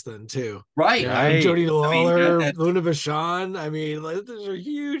ladies then too. Right. Jodie Lawler, Luna Vachon. I mean, like, those are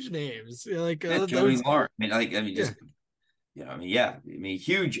huge names. Jodie Lawler.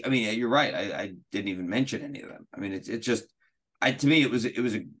 Huge. I mean, you're right. I didn't even mention any of them. I mean, it's just, to me, it was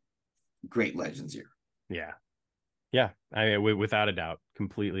a great Legends year. Yeah. I mean, without a doubt,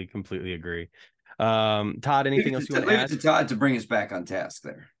 completely agree. Todd, anything else you want to add? To Todd to bring us back on task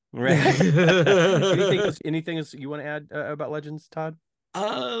there. Right. anything else you want to add about Legends, Todd?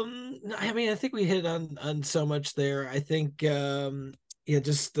 I mean, I think we hit on so much there. I think yeah,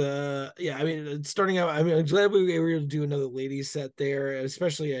 just yeah, I mean, starting out, I mean, I'm glad we were able to do another ladies set there,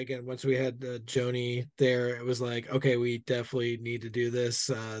 especially again once we had Joni there. It was like, okay, we definitely need to do this.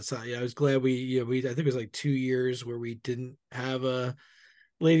 So yeah, I was glad we I think it was like 2 years where we didn't have a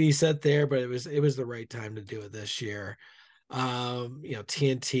lady set there, but it was the right time to do it this year.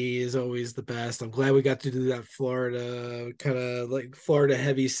 TNT is always the best. I'm glad we got to do that Florida kind of like Florida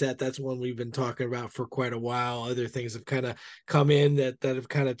heavy set. That's one we've been talking about for quite a while. Other things have kind of come in that have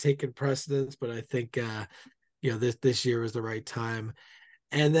kind of taken precedence, but I think this year was the right time.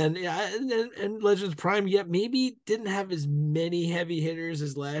 And then yeah, and Legends Prime, yet maybe didn't have as many heavy hitters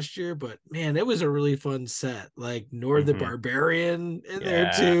as last year, but man, it was a really fun set. Like Nord the Mm-hmm. Barbarian in there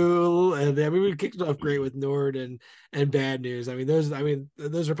Yeah. too, and I mean we kicked it off great with Nord and Bad News. I mean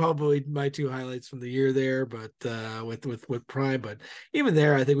those are probably my two highlights from the year there. But with Prime, but even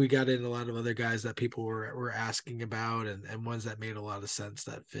there, I think we got in a lot of other guys that people were asking about, and ones that made a lot of sense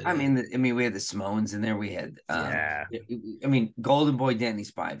that fit in. I mean, we had the Simones in there. We had, Yeah. I mean, Golden Boy Danny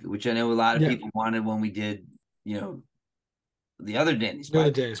Spivey, which I know a lot of Yeah, people wanted when we did, the other Danny the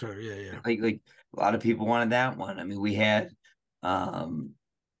other Spivey. day, sorry, yeah, yeah, Like a lot of people wanted that one. I mean, we had, um,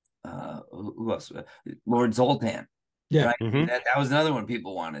 who else? Lord Zoltan, yeah, right? Mm-hmm. That was another one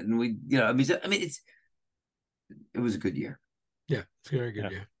people wanted, and we, I mean, it was a good year. yeah. It's very good, Yeah.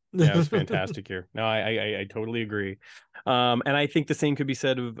 yeah. Yeah, it was fantastic here. No, I totally agree. And I think the same could be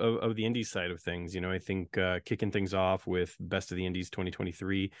said of the indies side of things. I think kicking things off with Best of the Indies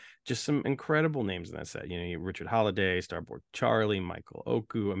 2023, just some incredible names in that set. Richard Holiday, Starboard Charlie, Michael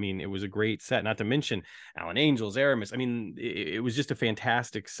Oku. I mean, it was a great set, not to mention Alan Angels, Aramis. I mean, it was just a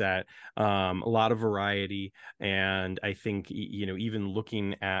fantastic set. A lot of variety. And I think, even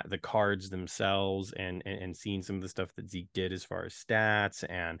looking at the cards themselves and seeing some of the stuff that Zeke did as far as stats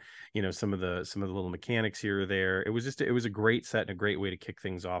and some of the little mechanics here or there. It was a great set and a great way to kick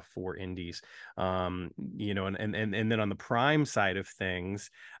things off for indies. And then on the prime side of things,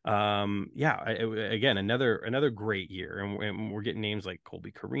 yeah, again, another great year, and we're getting names like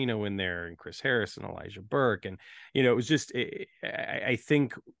Colby Carino in there and Chris Harris and Elijah Burke, and it was just I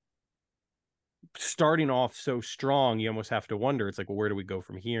think starting off so strong, you almost have to wonder. It's like, well, where do we go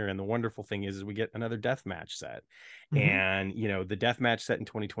from here? And the wonderful thing is we get another death match set, Hmm. and the death match set in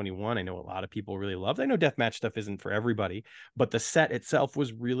 2021. I know a lot of people really loved. I know death match stuff isn't for everybody, but the set itself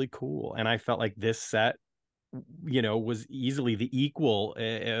was really cool, and I felt like this set was easily the equal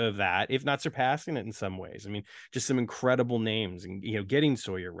of that, if not surpassing it in some ways. I mean, just some incredible names, and getting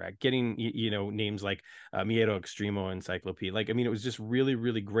Sawyer Wreck, getting names like Miedo Extremo Encyclopedia. Like, I mean, it was just really,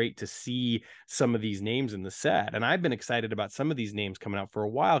 really great to see some of these names in the set, and I've been excited about some of these names coming out for a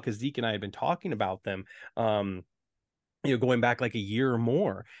while because Zeke and I have been talking about them. Going back like a year or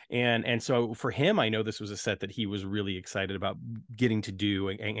more, and so for him, I know this was a set that he was really excited about getting to do,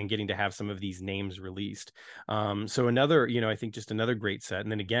 and getting to have some of these names released. So another, I think just another great set.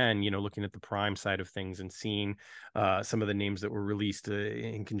 And then again, looking at the prime side of things and seeing some of the names that were released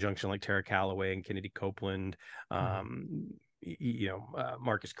in conjunction, like Tara Calloway and Kennedy Copeland,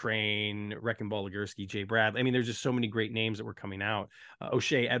 Marcus Crane, Reckon Bolagursky, Jay Bradley. I mean, there's just so many great names that were coming out.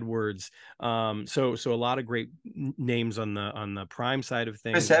 O'Shea Edwards. So a lot of great names on the prime side of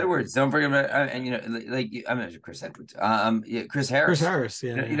Chris things. Edwards, don't forget about, and like I'm not Chris Edwards, yeah, Chris Chris Harris. Harris,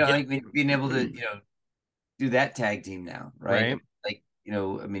 yeah, yeah. Yeah. Like being able to, do that tag team now, right? Right. Like,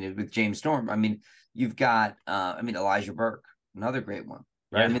 I mean, with James Storm, I mean, you've got, I mean, Elijah Burke, another great one,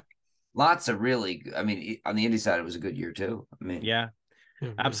 right? I Yeah. mean, lots of really, I mean, on the indie side, it was a good year too. I mean, Yeah. Yeah,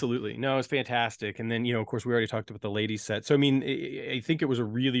 yeah. Absolutely. No, it's fantastic. And then, of course, we already talked about the ladies set. So, I mean, I think it was a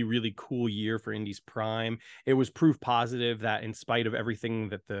really, really cool year for Indies Prime. It was proof positive that in spite of everything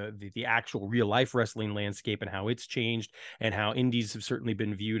that the actual real life wrestling landscape and how it's changed and how indies have certainly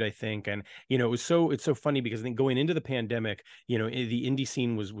been viewed, I think. And, it's so funny because I think going into the pandemic, the indie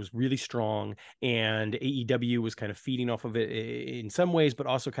scene was really strong, and AEW was kind of feeding off of it in some ways, but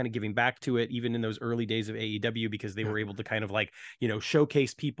also kind of giving back to it, even in those early days of AEW, because they Yeah. were able to kind of like,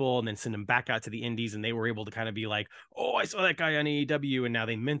 showcase people and then send them back out to the indies, and they were able to kind of be like, oh, I saw that guy on AEW, and now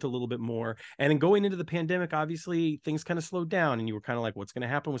they meant a little bit more. And then going into the pandemic, obviously things kind of slowed down, and you were kind of like, what's going to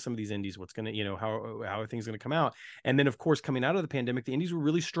happen with some of these indies? What's going to, how are things going to come out? And then of course, coming out of the pandemic, the indies were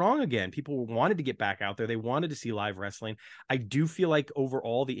really strong again. People wanted to get back out there. They wanted to see live wrestling. I do feel like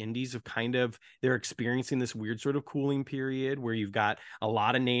overall the indies have they're experiencing this weird sort of cooling period where you've got a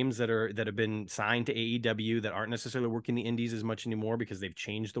lot of names that have been signed to AEW that aren't necessarily working the indies as much anymore because they've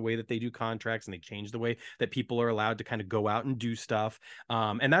changed the way that they do contracts, and they changed the way that people are allowed to kind of go out and do stuff.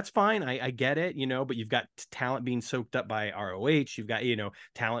 And that's fine. I get it, but you've got talent being soaked up by ROH. You've got,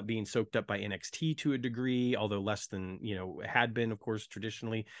 talent being soaked up by NXT to a degree, although less than, had been, of course,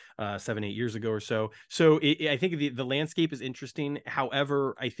 traditionally 7-8 years ago or so. So I think the landscape is interesting.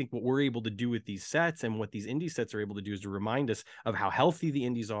 However, I think what we're able to do with these sets and what these indie sets are able to do is to remind us of how healthy the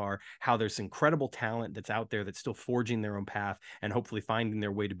indies are, how there's incredible talent that's out there that's still forging their own path and hopefully finding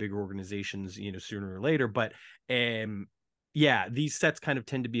their way to bigger organizations, sooner or later. But yeah, these sets kind of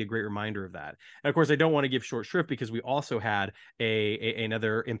tend to be a great reminder of that. And of course, I don't want to give short shrift because we also had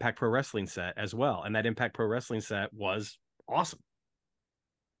another Impact Pro Wrestling set as well, and that Impact Pro Wrestling set was awesome.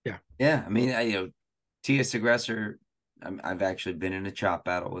 Yeah. I mean, T.S. Aggressor, I've actually been in a chop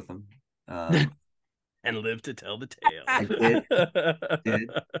battle with him. And lived to tell the tale. I did.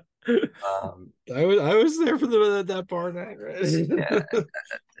 I was there for that bar night, right? Yeah,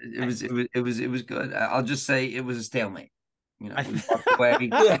 it was good. I'll just say it was a stalemate. We walked away.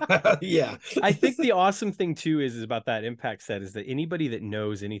 Yeah. I think the awesome thing too is about that Impact set is that anybody that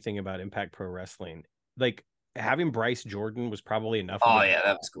knows anything about Impact Pro Wrestling, like having Bryce Jordan was probably enough. Oh yeah,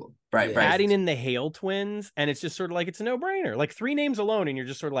 that was cool. Right. Yeah. Adding in the Hale twins, and it's just sort of like it's a no-brainer. Like 3 names alone, and you're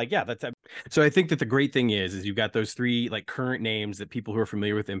just sort of like, yeah, that's. So I think that the great thing is you've got those 3 like current names that people who are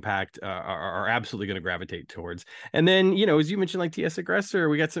familiar with Impact are absolutely going to gravitate towards. And then as you mentioned, like TS Aggressor,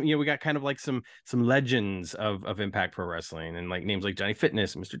 we got some, we got kind of like some legends of Impact Pro Wrestling, and like names like Johnny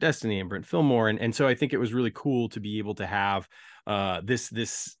Fitness and Mr. Destiny and Brent Fillmore, and so I think it was really cool to be able to have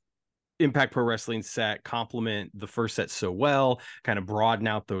this Impact Pro Wrestling set complement the first set so well, kind of broaden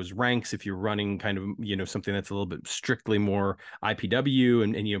out those ranks if you're running kind of, something that's a little bit strictly more IPW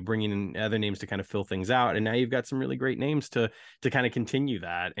and bringing in other names to kind of fill things out. And now you've got some really great names to kind of continue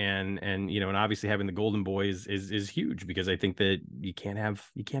that. And obviously having the Golden Boys is huge because I think that you can't have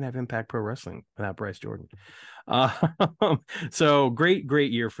Impact Pro Wrestling without Bryce Jordan. So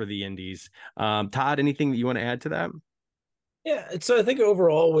great year for the indies. Todd, anything that you want to add to that? Yeah, so I think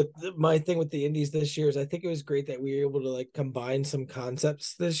overall with my thing with the indies this year is I think it was great that we were able to like combine some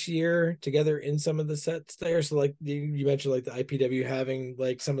concepts this year together in some of the sets there. So like you mentioned like the IPW having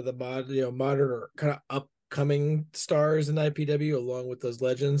like some of the modern or kind of upcoming stars in IPW along with those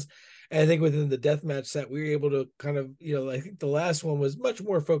legends. And I think within the deathmatch set, we were able to kind of, I think the last one was much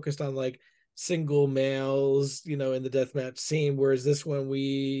more focused on like single males, in the deathmatch scene, whereas this one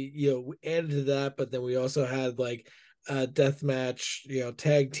we added to that, but then we also had like deathmatch,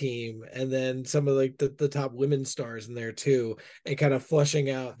 tag team, and then some of like the top women stars in there too, and kind of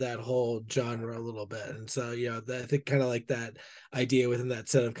flushing out that whole genre a little bit. And so, I think kind of like that idea within that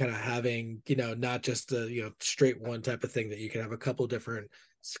set of kind of having, not just a, straight one type of thing, that you can have a couple different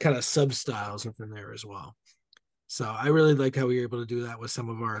kind of sub styles within there as well. So I really liked how we were able to do that with some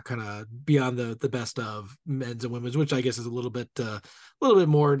of our kind of beyond the best of men's and women's, which I guess is a little bit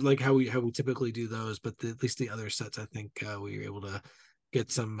more like how we typically do those. But at least the other sets, I think we were able to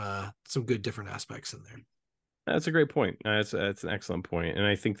get some good different aspects in there. That's a great point. That's an excellent point. And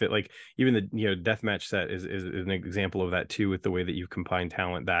I think that like even the deathmatch set is an example of that too, with the way that you've combined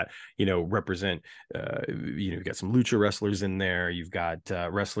talent that represent you've got some lucha wrestlers in there. You've got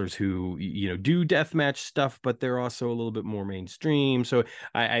wrestlers who do deathmatch stuff, but they're also a little bit more mainstream. So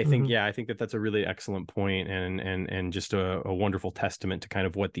I think I think that's a really excellent point and just a wonderful testament to kind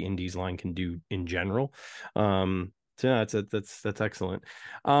of what the indies line can do in general. So yeah, that's excellent.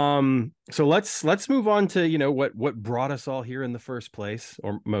 So let's move on to what brought us all here in the first place,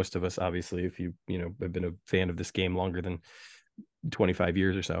 or most of us, obviously, if you have been a fan of this game longer than 25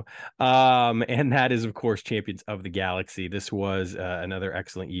 years or so. And that is, of course, Champions of the Galaxy. This was another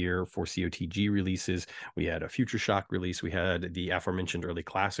excellent year for COTG releases. We had a Future Shock release. We had the aforementioned Early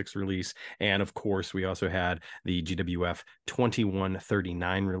Classics release. And of course, we also had the GWF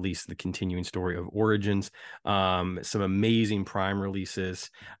 2139 release, the continuing story of Origins. Some amazing Prime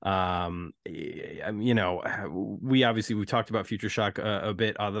releases. We talked about Future Shock a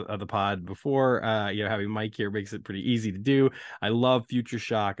bit of the pod before. Having Mike here makes it pretty easy to do. I love Future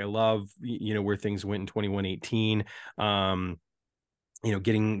Shock. I love where things went in 2118.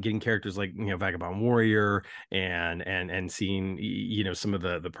 Getting characters like Vagabond Warrior and seeing some of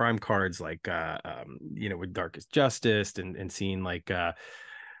the Prime cards like with Darkest Justice and seeing like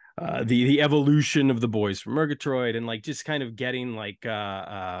the evolution of the boys from Murgatroyd, and like just kind of getting like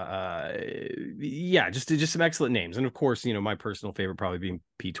just some excellent names. And of course, my personal favorite probably being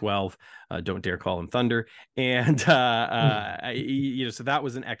P12, Don't Dare Call Him Thunder. And so that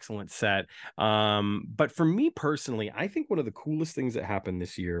was an excellent set. But for me personally, I think one of the coolest things that happened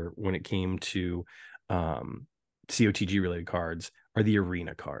this year when it came to COTG related cards are the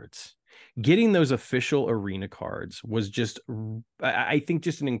arena cards. Getting those official arena cards was just, I think,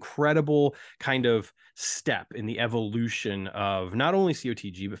 just an incredible kind of step in the evolution of not only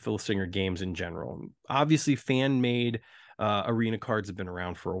COTG, but Phil Singer games in general. Obviously, fan made arena cards have been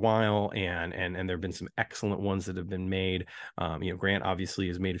around for a while, and there have been some excellent ones that have been made. Grant obviously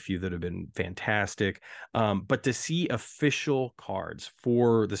has made a few that have been fantastic. But to see official cards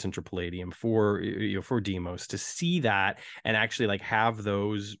for the Central Palladium, for Demos, to see that and actually like have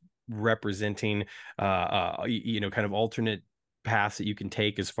those representing kind of alternate paths that you can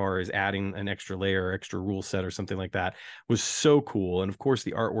take as far as adding an extra layer or extra rule set or something like that was so cool. And of course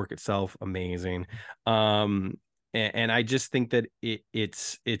the artwork itself amazing. And I just think that it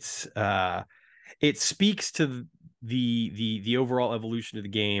speaks to the overall evolution of the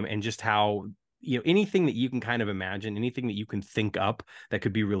game, and just how anything that you can kind of imagine, anything that you can think up that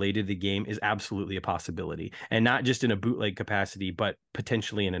could be related to the game is absolutely a possibility, and not just in a bootleg capacity, but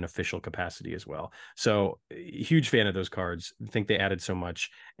potentially in an official capacity as well. So huge fan of those cards. I think they added so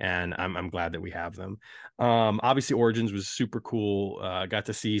much, and I'm glad that we have them. Obviously Origins was super cool. Got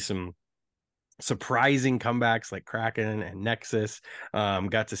to see some surprising comebacks like Kraken and Nexus.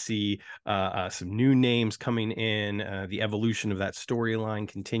 Got to see some new names coming in, the evolution of that storyline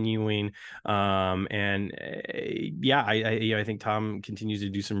continuing. I think Tom continues to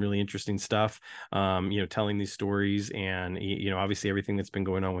do some really interesting stuff, telling these stories, and obviously everything that's been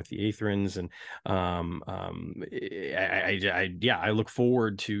going on with the Aetherins. And I look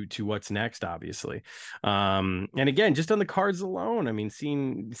forward to what's next, obviously. And again, just on the cards alone, I mean,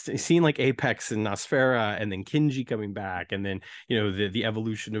 seeing like Apex and Nosfera, and then Kinji coming back, and then the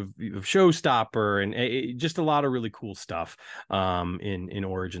evolution of Showstopper, and just a lot of really cool stuff in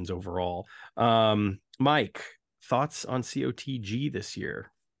Origins overall. Mike, thoughts on COTG this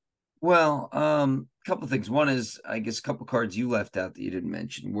year? Well, a couple things. One is, I guess, a couple cards you left out that you didn't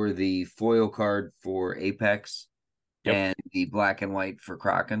mention were the foil card for Apex, Yep. and the black and white for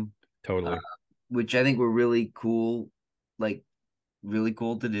Kraken. Totally. Which I think were really cool, like really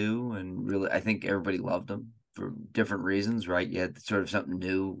cool to do, and really I think everybody loved them for different reasons, right? You had sort of something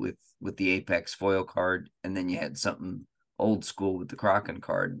new with the Apex foil card, and then you had something old school with the Kraken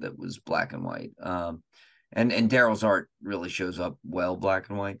card that was black and white. And Daryl's art really shows up well black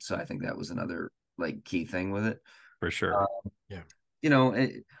and white, so I think that was another like key thing with it. For sure. Yeah.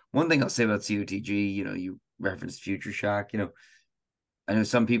 One thing I'll say about COTG, you referenced Future Shock, I know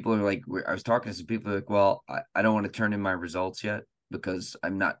some people are like, I was talking to some people like, well, I don't want to turn in my results yet because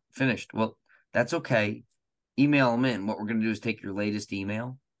I'm not finished. Well, that's okay. Email them in. What we're going to do is take your latest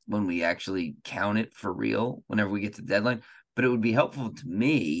email when we actually count it for real, whenever we get to the deadline. But it would be helpful to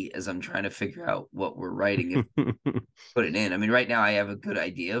me as I'm trying to figure out what we're writing if put it in. I mean, right now I have a good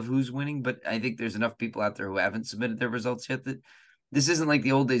idea of who's winning, but I think there's enough people out there who haven't submitted their results yet that this isn't like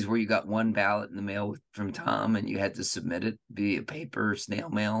the old days where you got one ballot in the mail from Tom and you had to submit it via paper, snail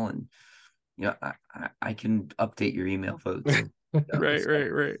mail, and I can update your email votes.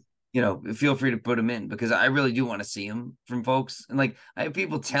 Right. Feel free to put them in, because I really do want to see them from folks. And like, I have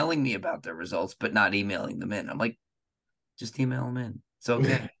people telling me about their results, but not emailing them in. I'm like, just email them in. It's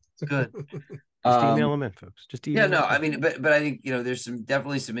okay. It's good. Just email them in, folks. Just email them in. I mean, but I think, there's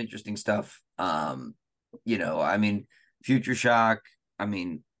definitely some interesting stuff. I mean, Future Shock, I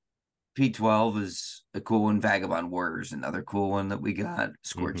mean, P12 is a cool one. Vagabond Warrior is another cool one that we got.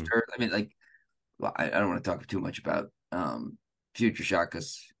 Scorched Earth. I mean, like, well, I don't want to talk too much about Future Shock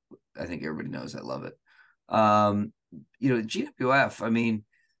because I think everybody knows I love it. GWF, I mean,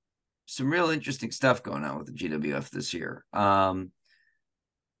 some real interesting stuff going on with the GWF this year. I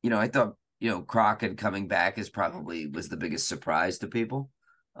thought, Crockett coming back was the biggest surprise to people.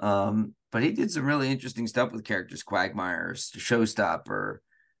 But he did some really interesting stuff with characters, Quagmire, Showstopper,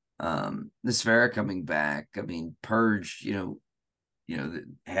 the Sphera coming back. I mean, Purge,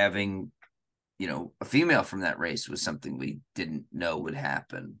 having, a female from that race was something we didn't know would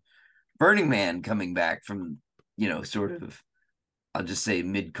happen. Burning Man coming back from, sort of, I'll just say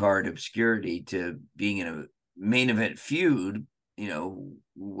mid-card obscurity to being in a main event feud,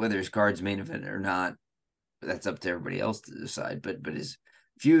 whether his card's main event or not, that's up to everybody else to decide. But his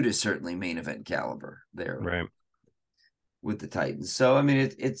feud is certainly main event caliber there, right, with the Titans. So I mean, I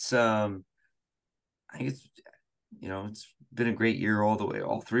think it's it's been a great year all the way.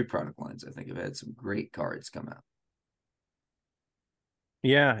 All three product lines, I think, have had some great cards come out.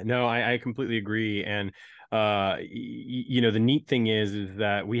 Yeah, no, I completely agree. And the neat thing is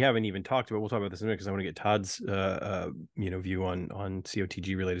that we haven't even talked about, we'll talk about this in a minute because I want to get Todd's view on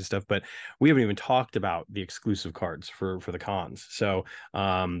COTG related stuff, but we haven't even talked about the exclusive cards for the cons. So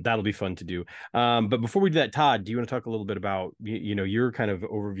that'll be fun to do. But before we do that, Todd, do you want to talk a little bit about your kind of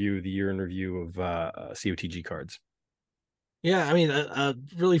overview of the year in review of COTG cards? Yeah, I mean, a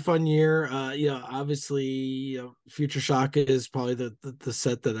really fun year. Obviously, Future Shock is probably the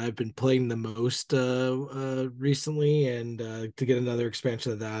set that I've been playing the most recently, and to get another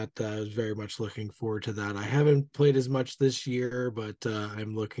expansion of that, I was very much looking forward to that. I haven't played as much this year, but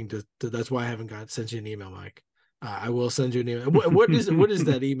I'm looking to. That's why I haven't sent you an email, Mike. I will send you an email. What is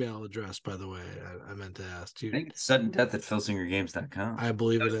that email address, by the way? I meant to ask I you. think it's sudden death at filsingergames.com. I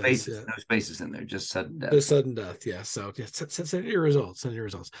believe No it is. spaces, Yeah. no spaces in there, just sudden The death. sudden death, yeah. So yeah, send your results. Send your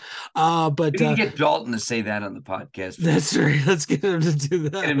results. We But can get Dalton to say that on the podcast. that's right. Let's get him to do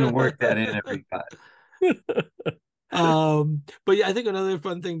Get him to work that in that. every time. But yeah, I think another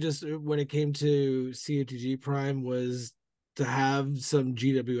fun thing just when it came to COTG Prime was to have some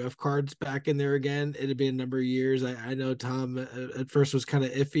GWF cards back in there again. It had been a number of years. I know Tom at first was kind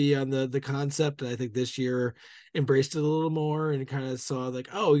of iffy on the concept, and I think this year embraced it a little more and kind of saw like,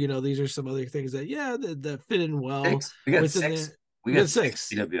 oh, these are some other things that fit in well Six. We got within six. there. We We got got six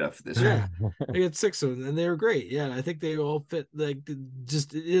six. GWF this year. Yeah, I got six of them, and they were great. Yeah, I think they all fit. Like,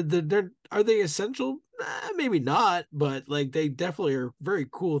 just they're are they essential? Maybe not, but like they definitely are very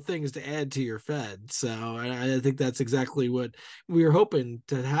cool things to add to your Fed. So I think that's exactly what we were hoping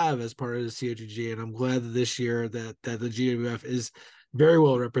to have as part of the COGG, and I'm glad that this year that the GWF is very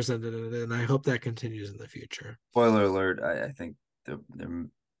well represented in it, and I hope that continues in the future. Spoiler alert, I think the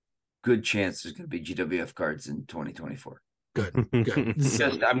good chance there's going to be GWF cards in 2024. Good, good. So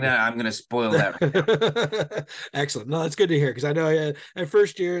I'm gonna spoil that right now. excellent. No, that's good to hear because I know at the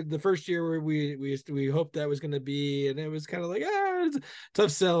first year where we hoped that was going to be, and it was kind of like it's a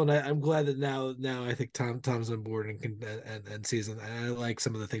tough sell. And I'm glad that now I think Tom's on board and can and season. And I like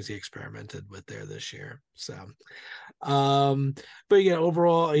some of the things he experimented with there this year. So, but yeah,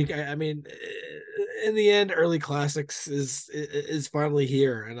 overall, I mean, in the end, early classics is finally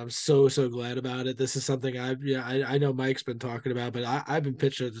here, and I'm so glad about it. This is something I know Mike's been talking about, but I've been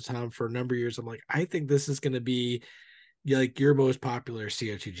pitching it to Tom for a number of years. I'm like, I think this is going to be like your most popular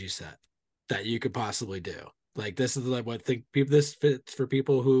COTG set that you could possibly do. Like this is like what I think people this fits for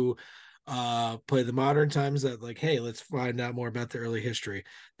people who play the modern times that like, hey, let's find out more about the early history.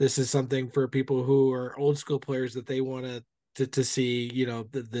 This is something for people who are old school players that they want to see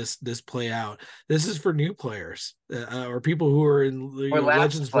this play out. This is for new players or people who are in Or lapsed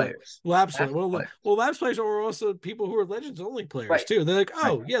legends players. lapse Lapsed players. lapse players are also people who are legends only players Right. too. They're like,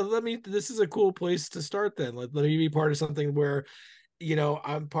 Right. oh yeah, this is a cool place to start then. Let me be part of something where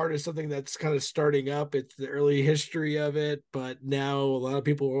I'm part of something that's kind of starting up. It's the early history of it, but now a lot of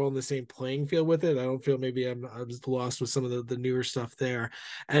people are on the same playing field with it. I don't feel maybe I'm just lost with some of the newer stuff there.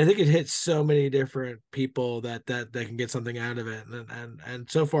 And I think it hits so many different people that can get something out of it. And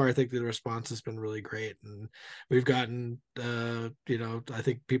so far, I think the response has been really great. And we've gotten, I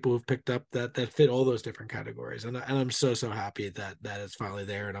think people have picked up that fit all those different categories. And I'm so happy that it's finally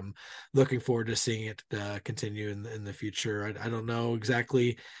there. And I'm looking forward to seeing it continue in the future. I don't know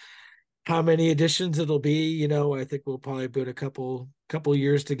exactly how many editions it'll be. I think we'll probably put a couple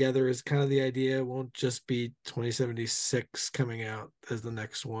years together is kind of the idea. It won't just be 2076 coming out as the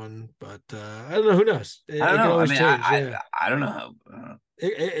next one, but I don't know. Who knows? I don't It could know. I always mean, change. Yeah. I don't know.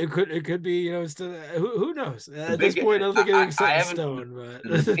 It could be, instead who knows The at this big, point. I don't think anything's set I in haven't. stone,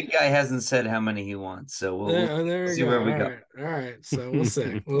 The but big guy hasn't said how many he wants, so there we'll we see go. where we go. All right. So we'll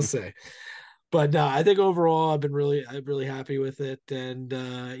see. We'll see. But no, I think overall I'm really happy with it. And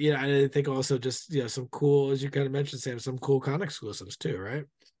I think also just some cool, as you kind of mentioned, Sam, some cool con exclusives too, right?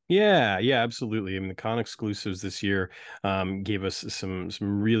 Yeah, absolutely. I mean, the con exclusives this year gave us some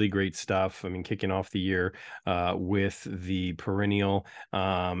really great stuff. I mean, kicking off the year with the perennial,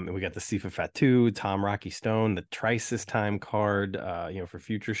 and we got the Sifa Fatu, Tom Rocky Stone, the Trisis Time card, for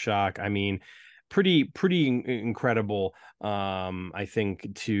Future Shock. I mean, pretty incredible. I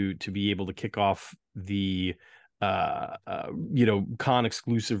think to be able to kick off the con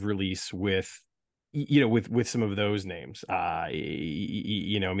exclusive release with with some of those names. I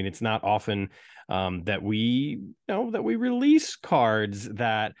mean, it's not often that we release cards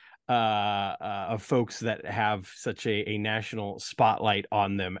that of folks that have such a national spotlight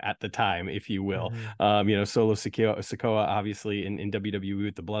on them at the time, if you will. Solo Sikoa obviously in WWE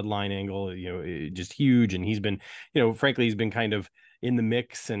with the bloodline angle, just huge. And he's been, frankly, he's been kind of in the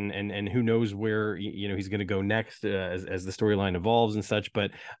mix, and who knows where he's going to go next as the storyline evolves and such.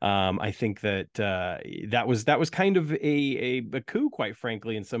 But I think that that was kind of a coup, quite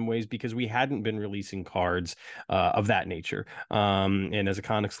frankly, in some ways, because we hadn't been releasing cards of that nature. And as a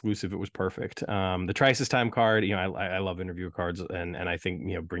con exclusive, it was perfect. The Trisis Time card, I love interview cards, and I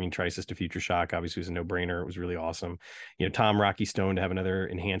think bringing Trisis to Future Shock obviously was a no-brainer. It was really awesome. Tom Rocky Stone to have another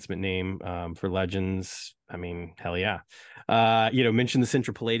enhancement name for Legends. I mean, hell yeah. Mentioned the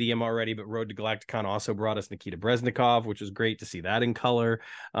Central Palladium already, but Road to Galacticon also brought us Nikita Breznikov, which was great to see that in color.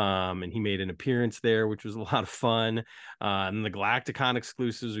 And he made an appearance there, which was a lot of fun. And the Galacticon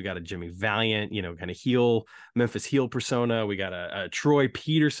exclusives, we got a Jimmy Valiant, kind of Memphis heel persona. We got a Troy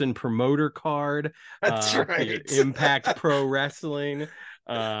Peterson promoter card. That's right. Impact Pro Wrestling,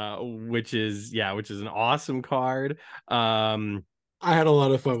 which is an awesome card. I had a lot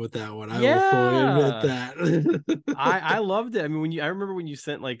of fun with that one. I will fully admit that. I loved it. I mean, I remember when you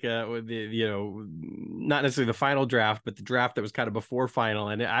sent like not necessarily the final draft, but the draft that was kind of before final,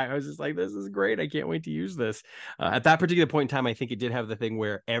 and I was just like, this is great. I can't wait to use this. At that particular point in time, I think it did have the thing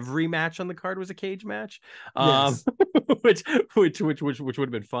where every match on the card was a cage match, yes. which would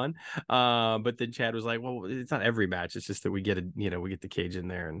have been fun. But then Chad was like, well, it's not every match. It's just that we get the cage in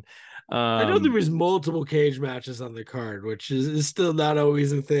there, and I know there was multiple cage matches on the card, which is still not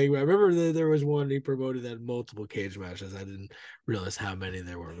always a thing. But I remember there was one he promoted that had multiple cage matches. I didn't realize how many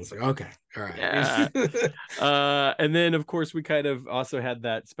there were. I was like, okay, all right. Yeah. And then of course we kind of also had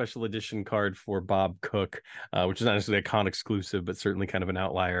that special edition card for Bob Cook, which is not necessarily a con exclusive, but certainly kind of an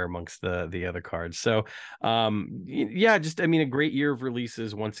outlier amongst the other cards. So a great year of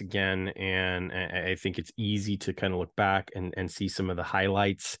releases once again, and I think it's easy to kind of look back and see some of the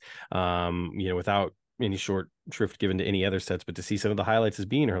highlights, without any short shrift given to any other sets, but to see some of the highlights as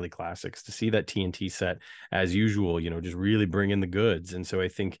being early classics, to see that TNT set as usual, just really bring in the goods. And so I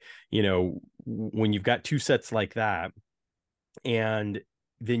think, when you've got two sets like that, and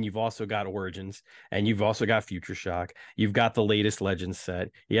then you've also got Origins, and you've also got Future Shock, you've got the latest Legends set,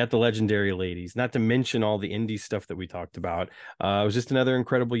 you got the Legendary Ladies, not to mention all the indie stuff that we talked about. It was just another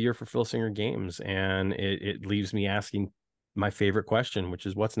incredible year for Phil Singer Games, and it leaves me asking my favorite question, which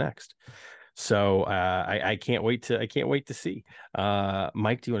is what's next. So I can't wait to see.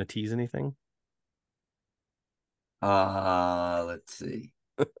 Mike, do you want to tease anything? Let's see.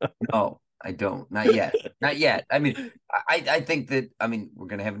 No, I don't. Not yet. Not yet. I mean, I think that we're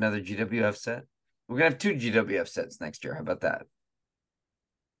gonna have another GWF set. We're gonna have 2 GWF sets next year. How about that?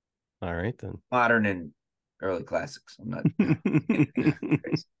 All right then. Modern and early classics. I'm not.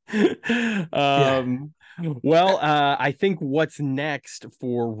 Well, I think what's next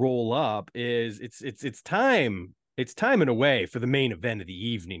for Roll Up is it's time. It's time and away for the main event of the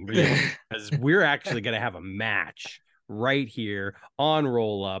evening, really, because we're actually going to have a match right here on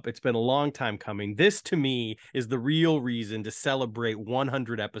Roll Up. It's been a long time coming. This, to me, is the real reason to celebrate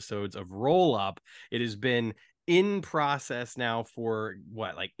 100 episodes of Roll Up. It has been in process now for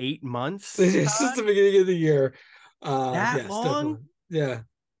what, like 8 months? Since the beginning of the year. That long? Definitely. Yeah.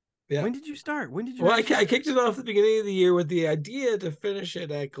 When did you start? Well, I kicked it off at the beginning of the year with the idea to finish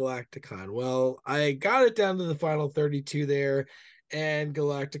it at Galacticon. Well, I got it down to the final 32 there, and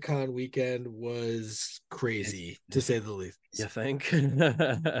Galacticon weekend was crazy, to say the least. You think?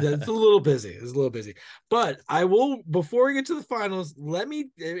 It's a little busy. It's a little busy. But I will, before we get to the finals,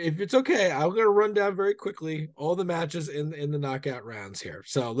 if it's okay, I'm going to run down very quickly all the matches in the knockout rounds here.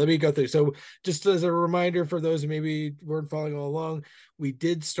 So let me go through. So just as a reminder for those who maybe weren't following all along, we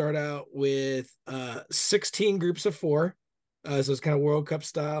did start out with 16 groups of 4. So it's kind of World Cup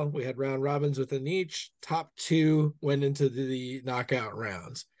style. We had round robins within each. Top 2 went into the knockout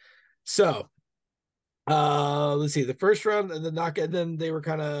rounds. So let's see, the first round and the knockout, and then they were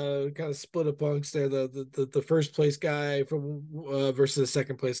kind of split amongst there. The first place guy from versus the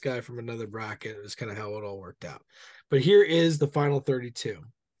second place guy from another bracket. It was kind of how it all worked out. But here is the final 32.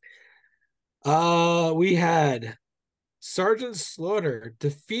 We had Sergeant Slaughter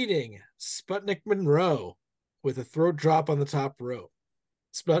defeating Sputnik Monroe with a throat drop on the top rope.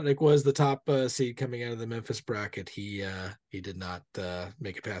 Sputnik was the top seed coming out of the Memphis bracket. He did not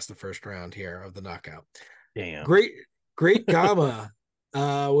make it past the first round here of the knockout. Damn. Great Gamma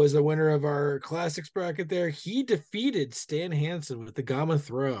was the winner of our classics bracket there. He defeated Stan Hansen with the Gamma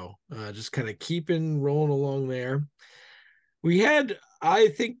throw, just kind of keeping rolling along there. We had, I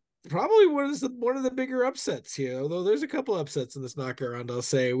think, probably one of the bigger upsets here, although there's a couple upsets in this knockout round. I'll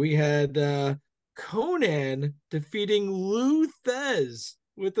say we had Conan defeating Lou Thez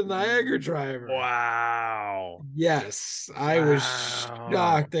with the Niagara driver. Wow. Yes, I was Wow.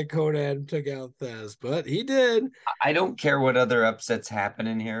 shocked that Conan took out Thez, but he did. I don't care what other upsets happen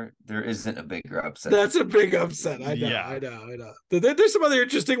in here. There isn't a bigger upset. That's a big upset. I know, Yeah. I know, I know. There's some other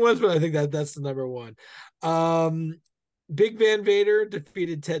interesting ones, but I think that's the number one. Big Van Vader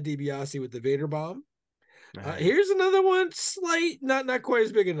defeated Ted DiBiase with the Vader bomb. Nice. Here's another one, slight, not quite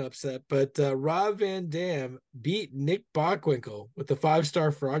as big an upset, but Rob Van Dam beat Nick Bockwinkel with the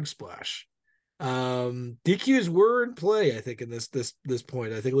 5-star frog splash. DQs were in play, I think, in this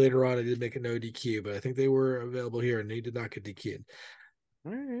point. I think later on I did make a no DQ, but I think they were available here, and he did not get DQ'd.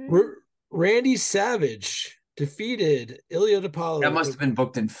 Right. Randy Savage defeated Ilya DiPaolo. That must have been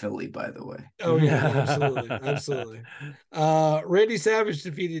booked in Philly, by the way. Oh yeah, absolutely, absolutely. Randy Savage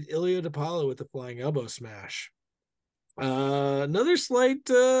defeated Ilya DiPaolo with the flying elbow smash. Another slight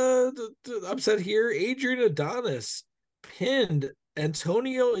upset here. Adrian Adonis pinned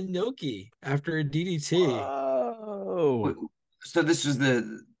Antonio Inoki after a DDT. Whoa. So this was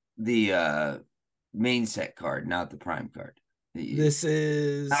the main set card, not the prime card. This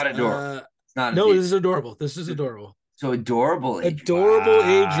is not adorable. It's not no, this is adorable. This is adorable. So adorable. Adorable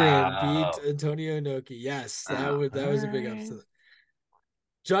Wow. Adrian beat Antonio Inoki. Yes, that was a big upset.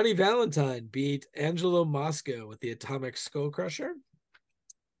 Johnny Valentine beat Angelo Mosco with the Atomic Skull Crusher.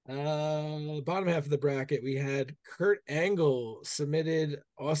 Bottom half of the bracket, we had Kurt Angle submitted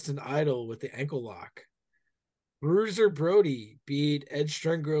Austin Idol with the ankle lock. Bruiser Brody beat Ed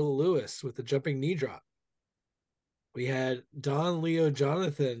Strangler Lewis with the jumping knee drop. We had Don Leo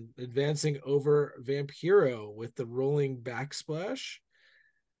Jonathan advancing over Vampiro with the rolling backsplash.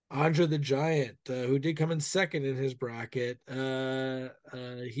 Andre the Giant, who did come in second in his bracket,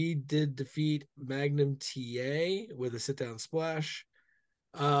 he did defeat Magnum TA with a sit-down splash.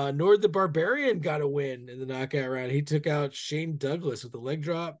 Nord the Barbarian got a win in the knockout round. He took out Shane Douglas with the leg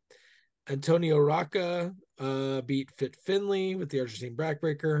drop. Antonio Rocca beat Fit Finley with the Argentine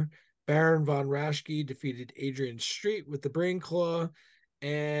backbreaker. Baron von Raschke defeated Adrian Street with the brain claw.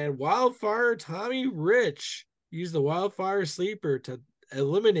 And Wildfire Tommy Rich used the Wildfire Sleeper to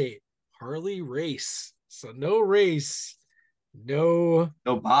eliminate Harley Race. So no Race, no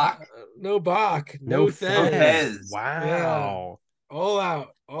Bach, no Bach, No Thez. Wow. Yeah. All out.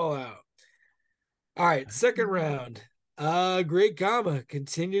 All right, second round. Great Gama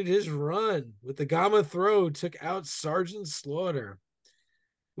continued his run with the Gama throw, took out Sergeant Slaughter.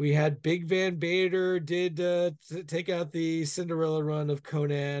 We had Big Van Vader did take out the Cinderella run of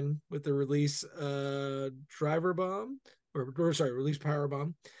Conan with the release driver bomb, or sorry, release power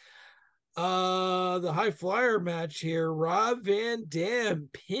bomb. The high flyer match here, Rob Van Dam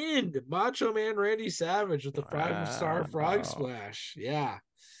pinned Macho Man Randy Savage with the 5-star frog splash. Yeah.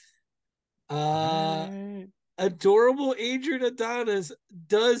 Adorable Adrian Adonis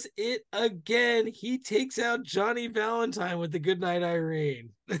does it again. He takes out Johnny Valentine with the Goodnight Irene.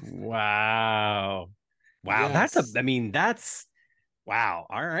 Wow. Yes. That's wow.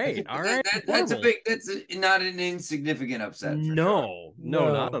 All right. That's not an insignificant upset. No,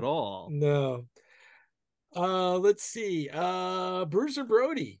 not at all. No. Let's see. Bruiser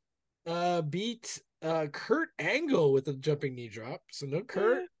Brody beat Kurt Angle with a jumping knee drop. So no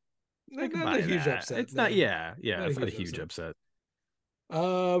Kurt. Not a huge upset. It's not, it's not a huge upset. We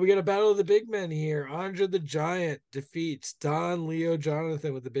got a battle of the big men here. Andre the Giant defeats Don Leo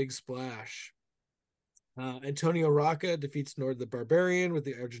Jonathan with the big splash. Antonio Rocca defeats Nord the Barbarian with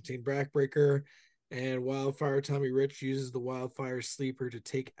the Argentine backbreaker. And Wildfire Tommy Rich uses the Wildfire Sleeper to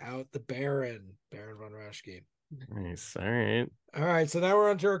take out the Baron von Raschke. Nice. All right. So now we're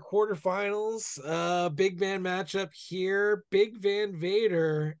on to our quarterfinals. Big man matchup here. Big Van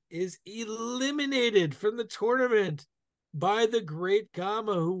Vader is eliminated from the tournament by the Great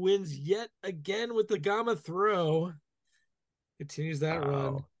Gama, who wins yet again with the Gama throw. Continues that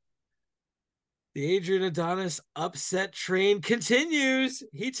run. The Adrian Adonis upset train continues.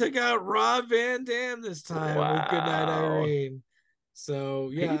 He took out Rob Van Dam this time with Goodnight Irene. So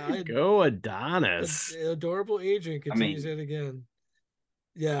yeah, go Adonis. Adorable Adrian continues it again.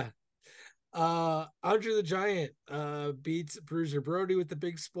 Yeah. Andre the Giant beats Bruiser Brody with the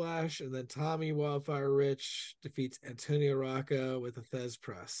big splash, and then Tommy Wildfire Rich defeats Antonio Rocca with a Thez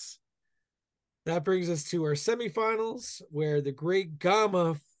press. That brings us to our semifinals, where the Great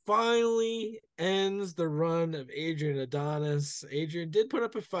Gama finally ends the run of Adrian Adonis. Adrian did put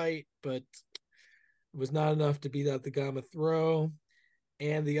up a fight, but it was not enough to beat out the Gama throw.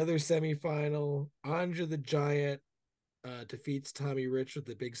 And the other semifinal, Andre the Giant defeats Tommy Rich with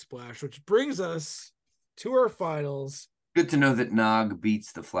the big splash, which brings us to our finals. Good to know that Nog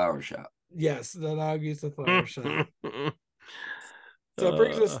beats the Flower Shop. Yes, the Nog beats the Flower Shop. So it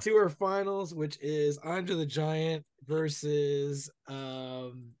brings us to our finals, which is Andre the Giant versus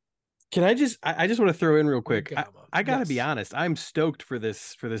Can I just want to throw in real quick. I gotta be Yes. honest. I'm stoked for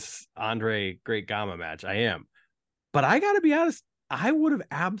this Andre Great Gama match. I am. But I gotta be honest, I would have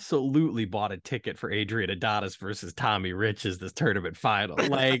absolutely bought a ticket for Adrian Adonis versus Tommy Rich as this tournament final.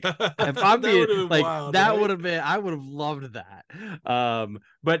 Like, if I'm That being would have been like, wild, that right? would have been, I would have loved that.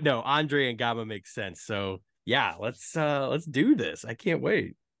 But no, Andre and Gama makes sense. So yeah, let's do this. I can't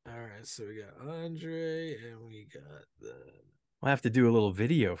wait. All right, so we got Andre and we got the. I'll have to do a little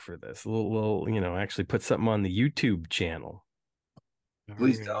video for this. A little, actually put something on the YouTube channel.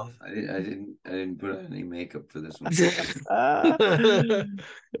 Please don't. I didn't put on any makeup for this one.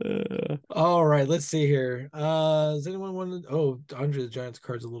 All right, let's see here. Does anyone want to? Oh, Andre the Giant's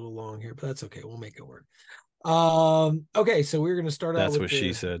card's a little long here, but that's okay. We'll make it work. Okay, so we're gonna start out That's with what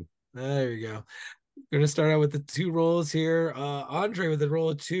she said. There you go. We're gonna start out with the 2 rolls here. Andre with a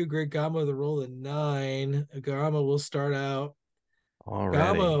roll of 2, Great Gama with a roll of 9. Gama will start out. Already.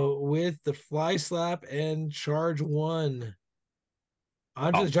 Gama with the fly slap and charge 1.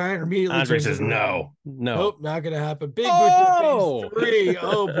 Andre the Giant immediately Andre turns says it around. no. Nope, not gonna happen. Big boot to the face 3.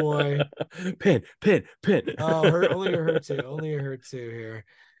 Oh boy. Pin. Oh, only a hurt 2. Only a hurt 2 here.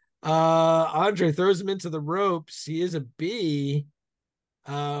 Andre throws him into the ropes. He is a B.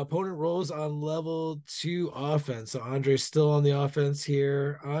 Opponent rolls on level 2 offense. So Andre's still on the offense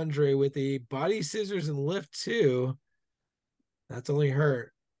here. Andre with the body scissors and lift 2. That's only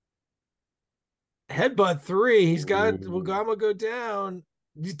hurt. Headbutt 3. He's got Wagama go down.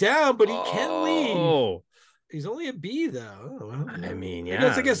 He's down, but he can leave. He's only a B though. Oh, well, I mean,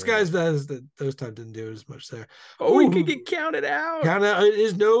 yeah. I guess guys those times didn't do as much there. He could get counted out. Count out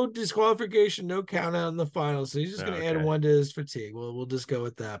is no disqualification, no count out in the final. So he's just gonna add 1 to his fatigue. We'll just go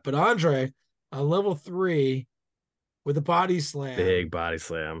with that. But Andre on level 3 with a body slam. Big body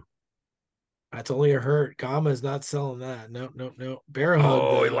slam. That's only a hurt. Gama is not selling that. Nope. Bear hug.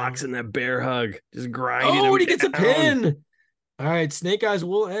 Oh, he locks in that bear hug. Just grinding. Oh, and he gets a pin. All right, Snake Eyes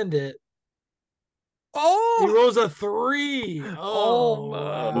will end it. Oh, he rolls a 3. Oh,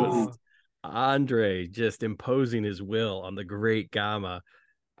 wow. Andre just imposing his will on the Great Gama.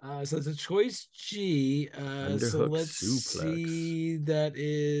 So it's a choice G. So let's see. That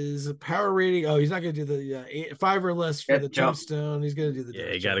is a power rating. Oh, he's not going to do the 5 or less for the tombstone. He's going to do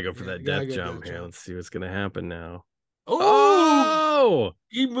the you got to go for that death jump here. Let's see what's going to happen now. Oh,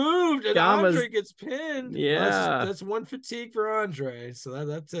 he moved and Gama's, Andre gets pinned. Yeah, that's 1 fatigue for Andre. So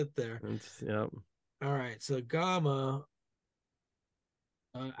that's it there. Yep. All right, so Gama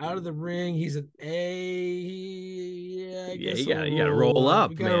out of the ring. He's an A. Yeah, I guess you got to roll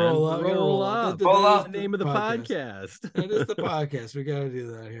up, man. Roll up. That's the name of the podcast. That is the podcast. We got to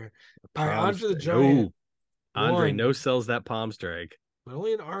do that here. All right, Andre the Giant. Andre no sells that palm strike. But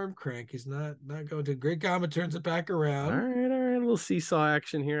only an arm crank. He's not going to. Great Gama turns it back around. All right. A little seesaw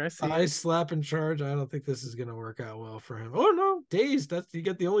action here. I see. Ice slap and charge. I don't think this is going to work out well for him. Oh no, dazed. You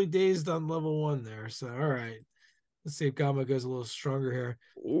get the only dazed on level 1 there. So all right. Let's see if Gama goes a little stronger here.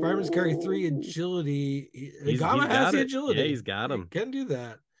 Fireman's carry 3 agility. Gama has the agility. Yeah, he's got him. He can do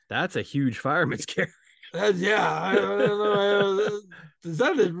that. That's a huge fireman's carry. Yeah, I don't know. Does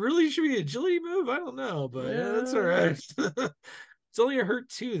that really should be an agility move? I don't know, but that's all right. It's only a hurt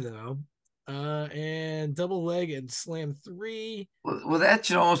 2 though. And double leg and slam 3. Well, that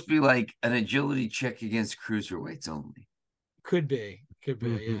should almost be like an agility check against cruiserweights only. Could be,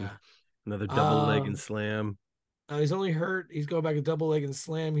 yeah. Another double leg and slam. He's only hurt. He's going back a double leg and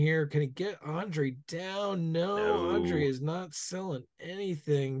slam here. Can he get Andre down? No. Andre is not selling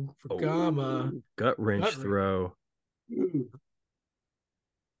anything for Gama. Gut wrench throw.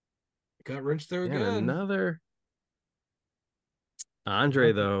 Gut wrench throw again. Another.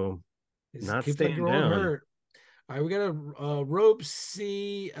 Andre, though, not staying down. Hurt. All right, we got a rope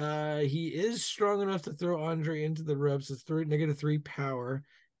C. He is strong enough to throw Andre into the ropes. It's -3 power.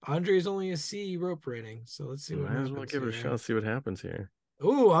 Andre is only a C rope rating, so let's see what happens. Might as well give it a shot. See what happens here.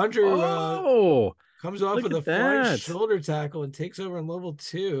 Oh, Andre comes off with a flying shoulder tackle and takes over on level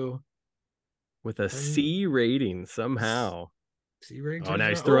 2 with a C rating somehow. C rating. Oh, now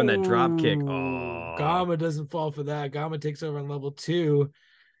he's throwing that drop kick. Oh, Gama doesn't fall for that. Gama takes over on level 2.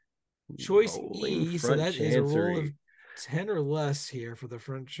 Choice E, so that is a roll of 10 or less here for the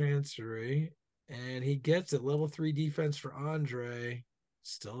front chancery, and he gets it. Level 3 defense for Andre.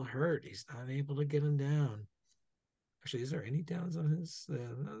 Still hurt. He's not able to get him down. Actually, is there any downs on his?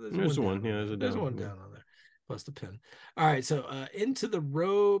 There's one. Yeah, there's one down on there. Plus the pin. All right, so into the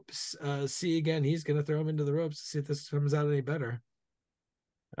ropes. C again. He's going to throw him into the ropes to see if this comes out any better.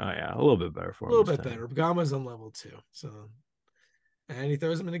 Oh yeah, a little bit better for him. A little bit better. Gama's on level 2. So And he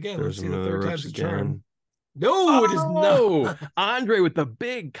throws him in again. Throws Let's see, him the in the third ropes time's the charm. again. No, it is Oh, not. Andre with the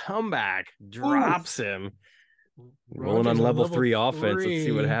big comeback drops him. Rolling on Andre's level 3 offense. Let's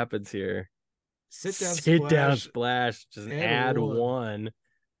see what 3. happens here. Sit down Splash. Just an add 1.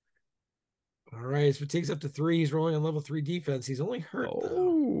 All right, so takes up to 3. He's rolling on level 3 defense. He's only hurt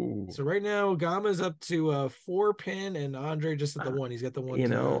though. So right now, Gama's up to 4 pin, and Andre just at the 1. He's got the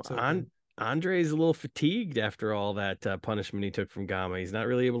 1. Andre's a little fatigued after all that punishment he took from Gama. He's not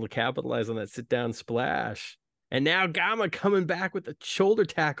really able to capitalize on that sit down splash. And now Gama coming back with a shoulder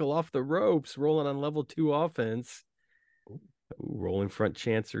tackle off the ropes, rolling on level 2 offense. Ooh, rolling front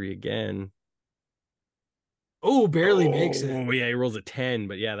chancery again. Oh, barely makes it. Oh, yeah, he rolls a 10,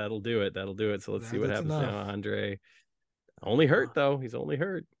 but yeah, that'll do it. So let's see what happens now. Andre. Only hurt, though. He's only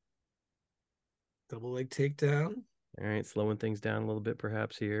hurt. Double leg takedown. All right, slowing things down a little bit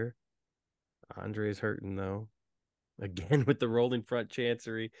perhaps here. Andre's hurting, though. Again with the rolling front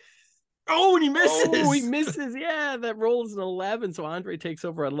chancery. Oh, and he misses. Oh, he misses. Yeah, that rolls an 11, so Andre takes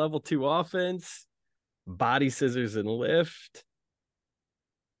over on level 2 offense. Body scissors and lift.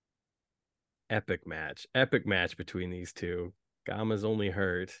 Epic match between these two. Gama's only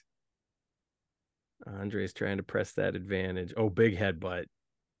hurt. Andre's trying to press that advantage. Oh, big headbutt.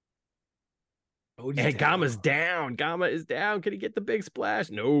 Oh, and Gama's down. Gama is down. Can he get the big splash?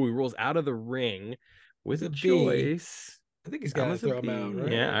 No, he rolls out of the ring with a choice. I think he's got to throw him out,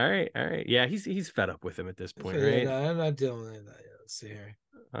 right? Yeah, all right. Yeah, he's fed up with him at this point, right? No, I'm not dealing with that yet. Let's see here.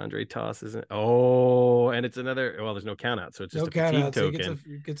 Andre tosses it. Oh, and it's another. Well, there's no count out, so it's just a fatigue token. So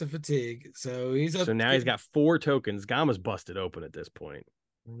he gets a fatigue. So he's up. So now he's got 4 tokens. Gama's busted open at this point.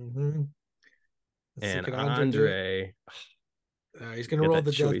 Mm-hmm. And Andre, he's gonna roll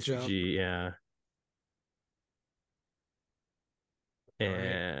the death jump. Yeah.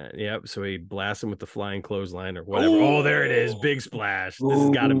 And yep, so he blasts him with the flying clothesline or whatever. Oh, there it is, big splash. This has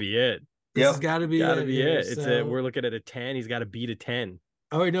got to be it. This has got to be it. It's we're looking at a 10. He's got to beat a 10.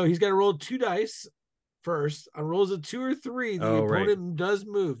 Oh no, he's got to roll 2 dice first. On rolls of 2 or 3, the opponent does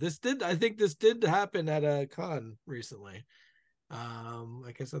move. I think this did happen at a con recently. I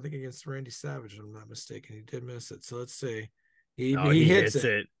think against Randy Savage, if I'm not mistaken. He did miss it. So let's see. He hits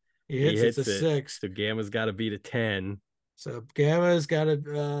it. He hits it. 6. So Gamma's got to beat a 10. So Gamma's got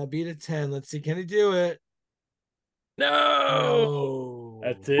to beat a 10. Let's see. Can he do it? No.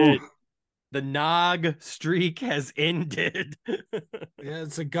 That's it. The Nog streak has ended. Yeah,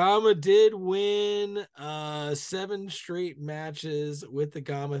 so Gama did win 7 straight matches with the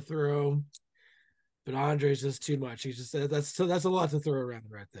Gama throw. But Andre's just too much. He just that's a lot to throw around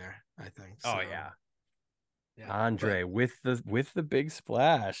right there, I think. So, oh yeah. Andre with the big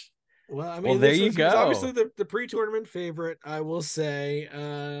splash. Well, I mean, there you go. Obviously the pre-tournament favorite, I will say.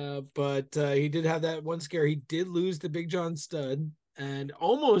 But he did have that one scare. He did lose to Big John Studd and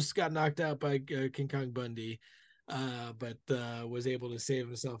almost got knocked out by King Kong Bundy. But was able to save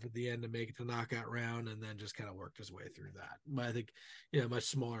himself at the end to make it to knockout round, and then just kind of worked his way through that. But I think, much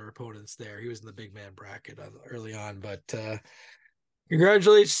smaller opponents there. He was in the big man bracket early on, but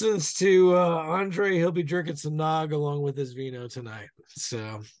congratulations to Andre. He'll be drinking some Nog along with his vino tonight.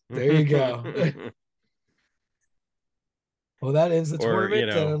 So there you go. Well, that ends the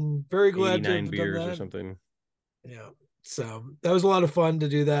tournament, and I'm very glad to have beers done that. Or something. Yeah. So that was a lot of fun to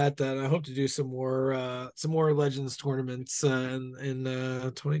do that. And I hope to do some more Legends tournaments in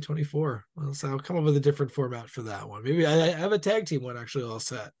 2024. So I'll come up with a different format for that one. Maybe I have a tag team one actually all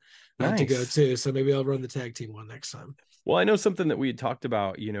set to go too. So maybe I'll run the tag team one next time. Well, I know something that we had talked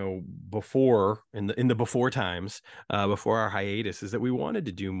about, before in the before times, before our hiatus, is that we wanted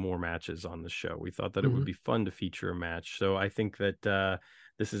to do more matches on the show. We thought that it would be fun to feature a match. So I think that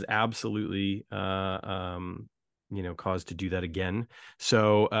this is absolutely cause to do that again.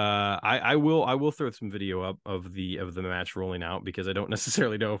 So I will throw some video up of the match rolling out, because I don't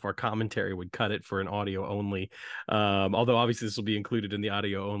necessarily know if our commentary would cut it for an audio only. Although obviously this will be included in the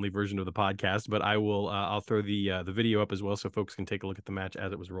audio only version of the podcast, but I'll throw the video up as well so folks can take a look at the match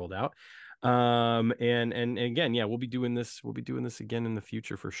as it was rolled out. And again, we'll be doing this again in the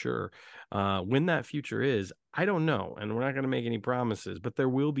future for sure. When that future is, I don't know, and we're not going to make any promises, but there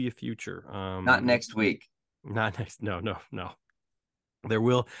will be a future. Not next week. Not next. No. There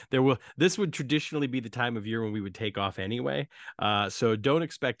will. This would traditionally be the time of year when we would take off anyway. So don't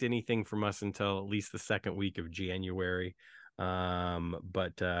expect anything from us until at least the second week of January.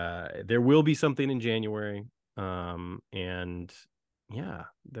 But there will be something in January. And yeah,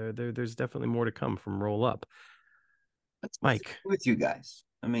 there's definitely more to come from Roll Up. That's Mike with you guys.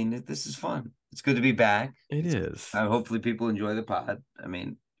 I mean, this is fun. It's good to be back. It is. Hopefully people enjoy the pod. I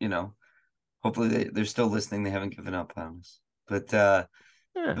mean, hopefully they're still listening. They haven't given up on us. But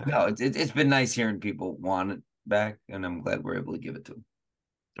Yeah, no, it's been nice hearing people want it back, and I'm glad we're able to give it to them.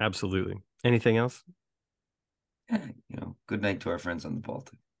 absolutely. Anything else? Yeah, good night to our friends on the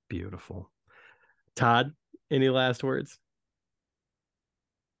Baltic. Beautiful. Todd, any last words?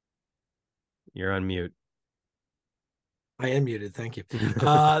 You're on mute. I am muted. Thank you.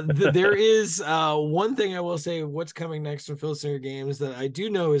 There is one thing I will say what's coming next from Phil Singer Games that I do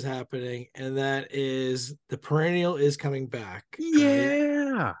know is happening, and that is the perennial is coming back. Right?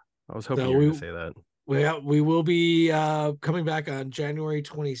 Yeah. I was hoping So you were going to say that. we will be coming back on January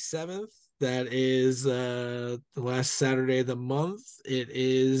 27th. That is the last Saturday of the month. It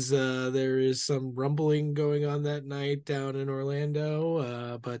is there is some rumbling going on that night down in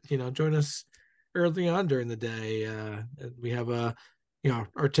Orlando. But join us early on during the day. We have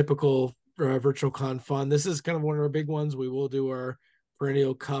our typical virtual con fun. This is kind of one of our big ones. We will do our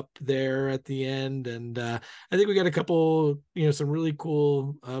perennial cup there at the end, and I think we got a couple some really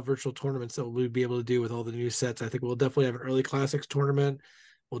cool virtual tournaments that we'll be able to do with all the new sets. I think we'll definitely have an early classics tournament.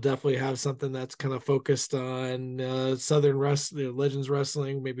 We'll definitely have something that's kind of focused on Southern wrestling, Legends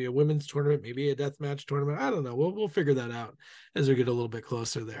wrestling, maybe a women's tournament, maybe a death match tournament. I don't know. We'll figure that out as we get a little bit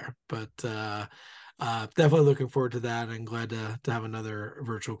closer there. But definitely looking forward to that, and glad to have another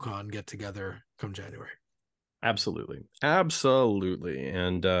virtual con get together come January. Absolutely.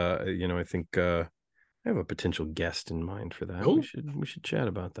 And I think I have a potential guest in mind for that. Oh, We should chat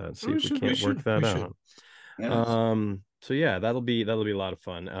about that. See we if we should, can't work that out. Yeah. So yeah, that'll be a lot of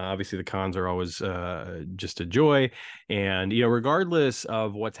fun. Obviously the cons are always just a joy, and regardless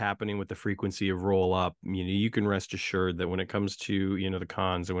of what's happening with the frequency of roll up, you can rest assured that when it comes to the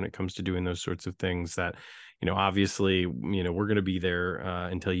cons, and when it comes to doing those sorts of things, that obviously we're going to be there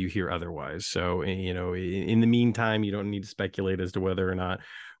until you hear otherwise. So in the meantime, you don't need to speculate as to whether or not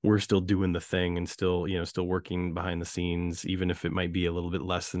we're still doing the thing and still working behind the scenes, even if it might be a little bit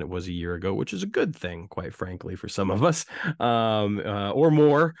less than it was a year ago, which is a good thing, quite frankly, for some of us, or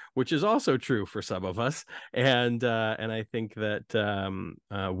more, which is also true for some of us. And I think that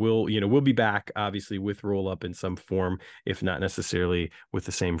we'll be back, obviously, with roll up in some form, if not necessarily with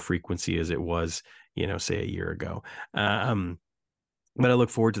the same frequency as it was, say a year ago. But I look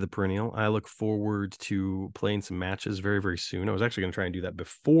forward to the perennial. I look forward to playing some matches very, very soon. I was actually going to try and do that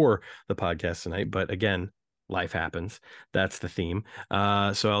before the podcast tonight, but again, life happens. That's the theme.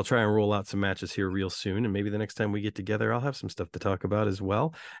 So I'll try and roll out some matches here real soon, and maybe the next time we get together, I'll have some stuff to talk about as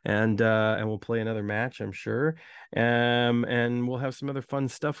well. And we'll play another match, I'm sure. And we'll have some other fun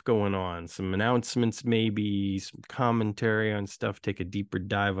stuff going on. Some announcements, maybe some commentary on stuff. Take a deeper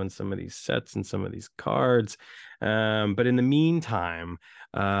dive on some of these sets and some of these cards. But in the meantime,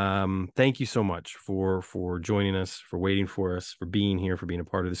 thank you so much for joining us, for waiting for us, for being here, for being a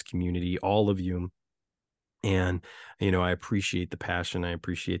part of this community, all of you. And I appreciate the passion, I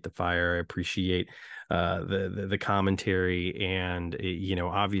appreciate the fire, I appreciate the commentary, and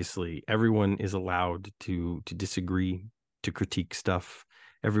obviously everyone is allowed to disagree, to critique stuff.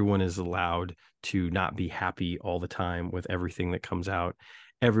 Everyone is allowed to not be happy all the time with everything that comes out.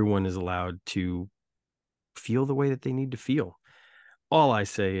 Everyone is allowed to feel the way that they need to feel. All I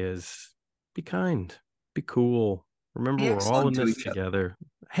say is be kind, be cool. Remember, Be we're all in excellent to this each other. together.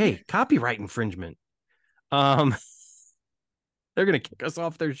 Yeah. Hey, copyright infringement. Um, they're gonna kick us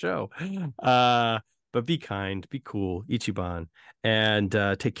off their show. But be kind, be cool, Ichiban, and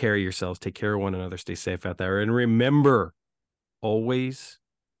take care of yourselves, take care of one another, stay safe out there, and remember, always,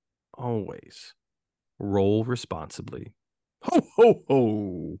 always roll responsibly. Ho ho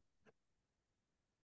ho.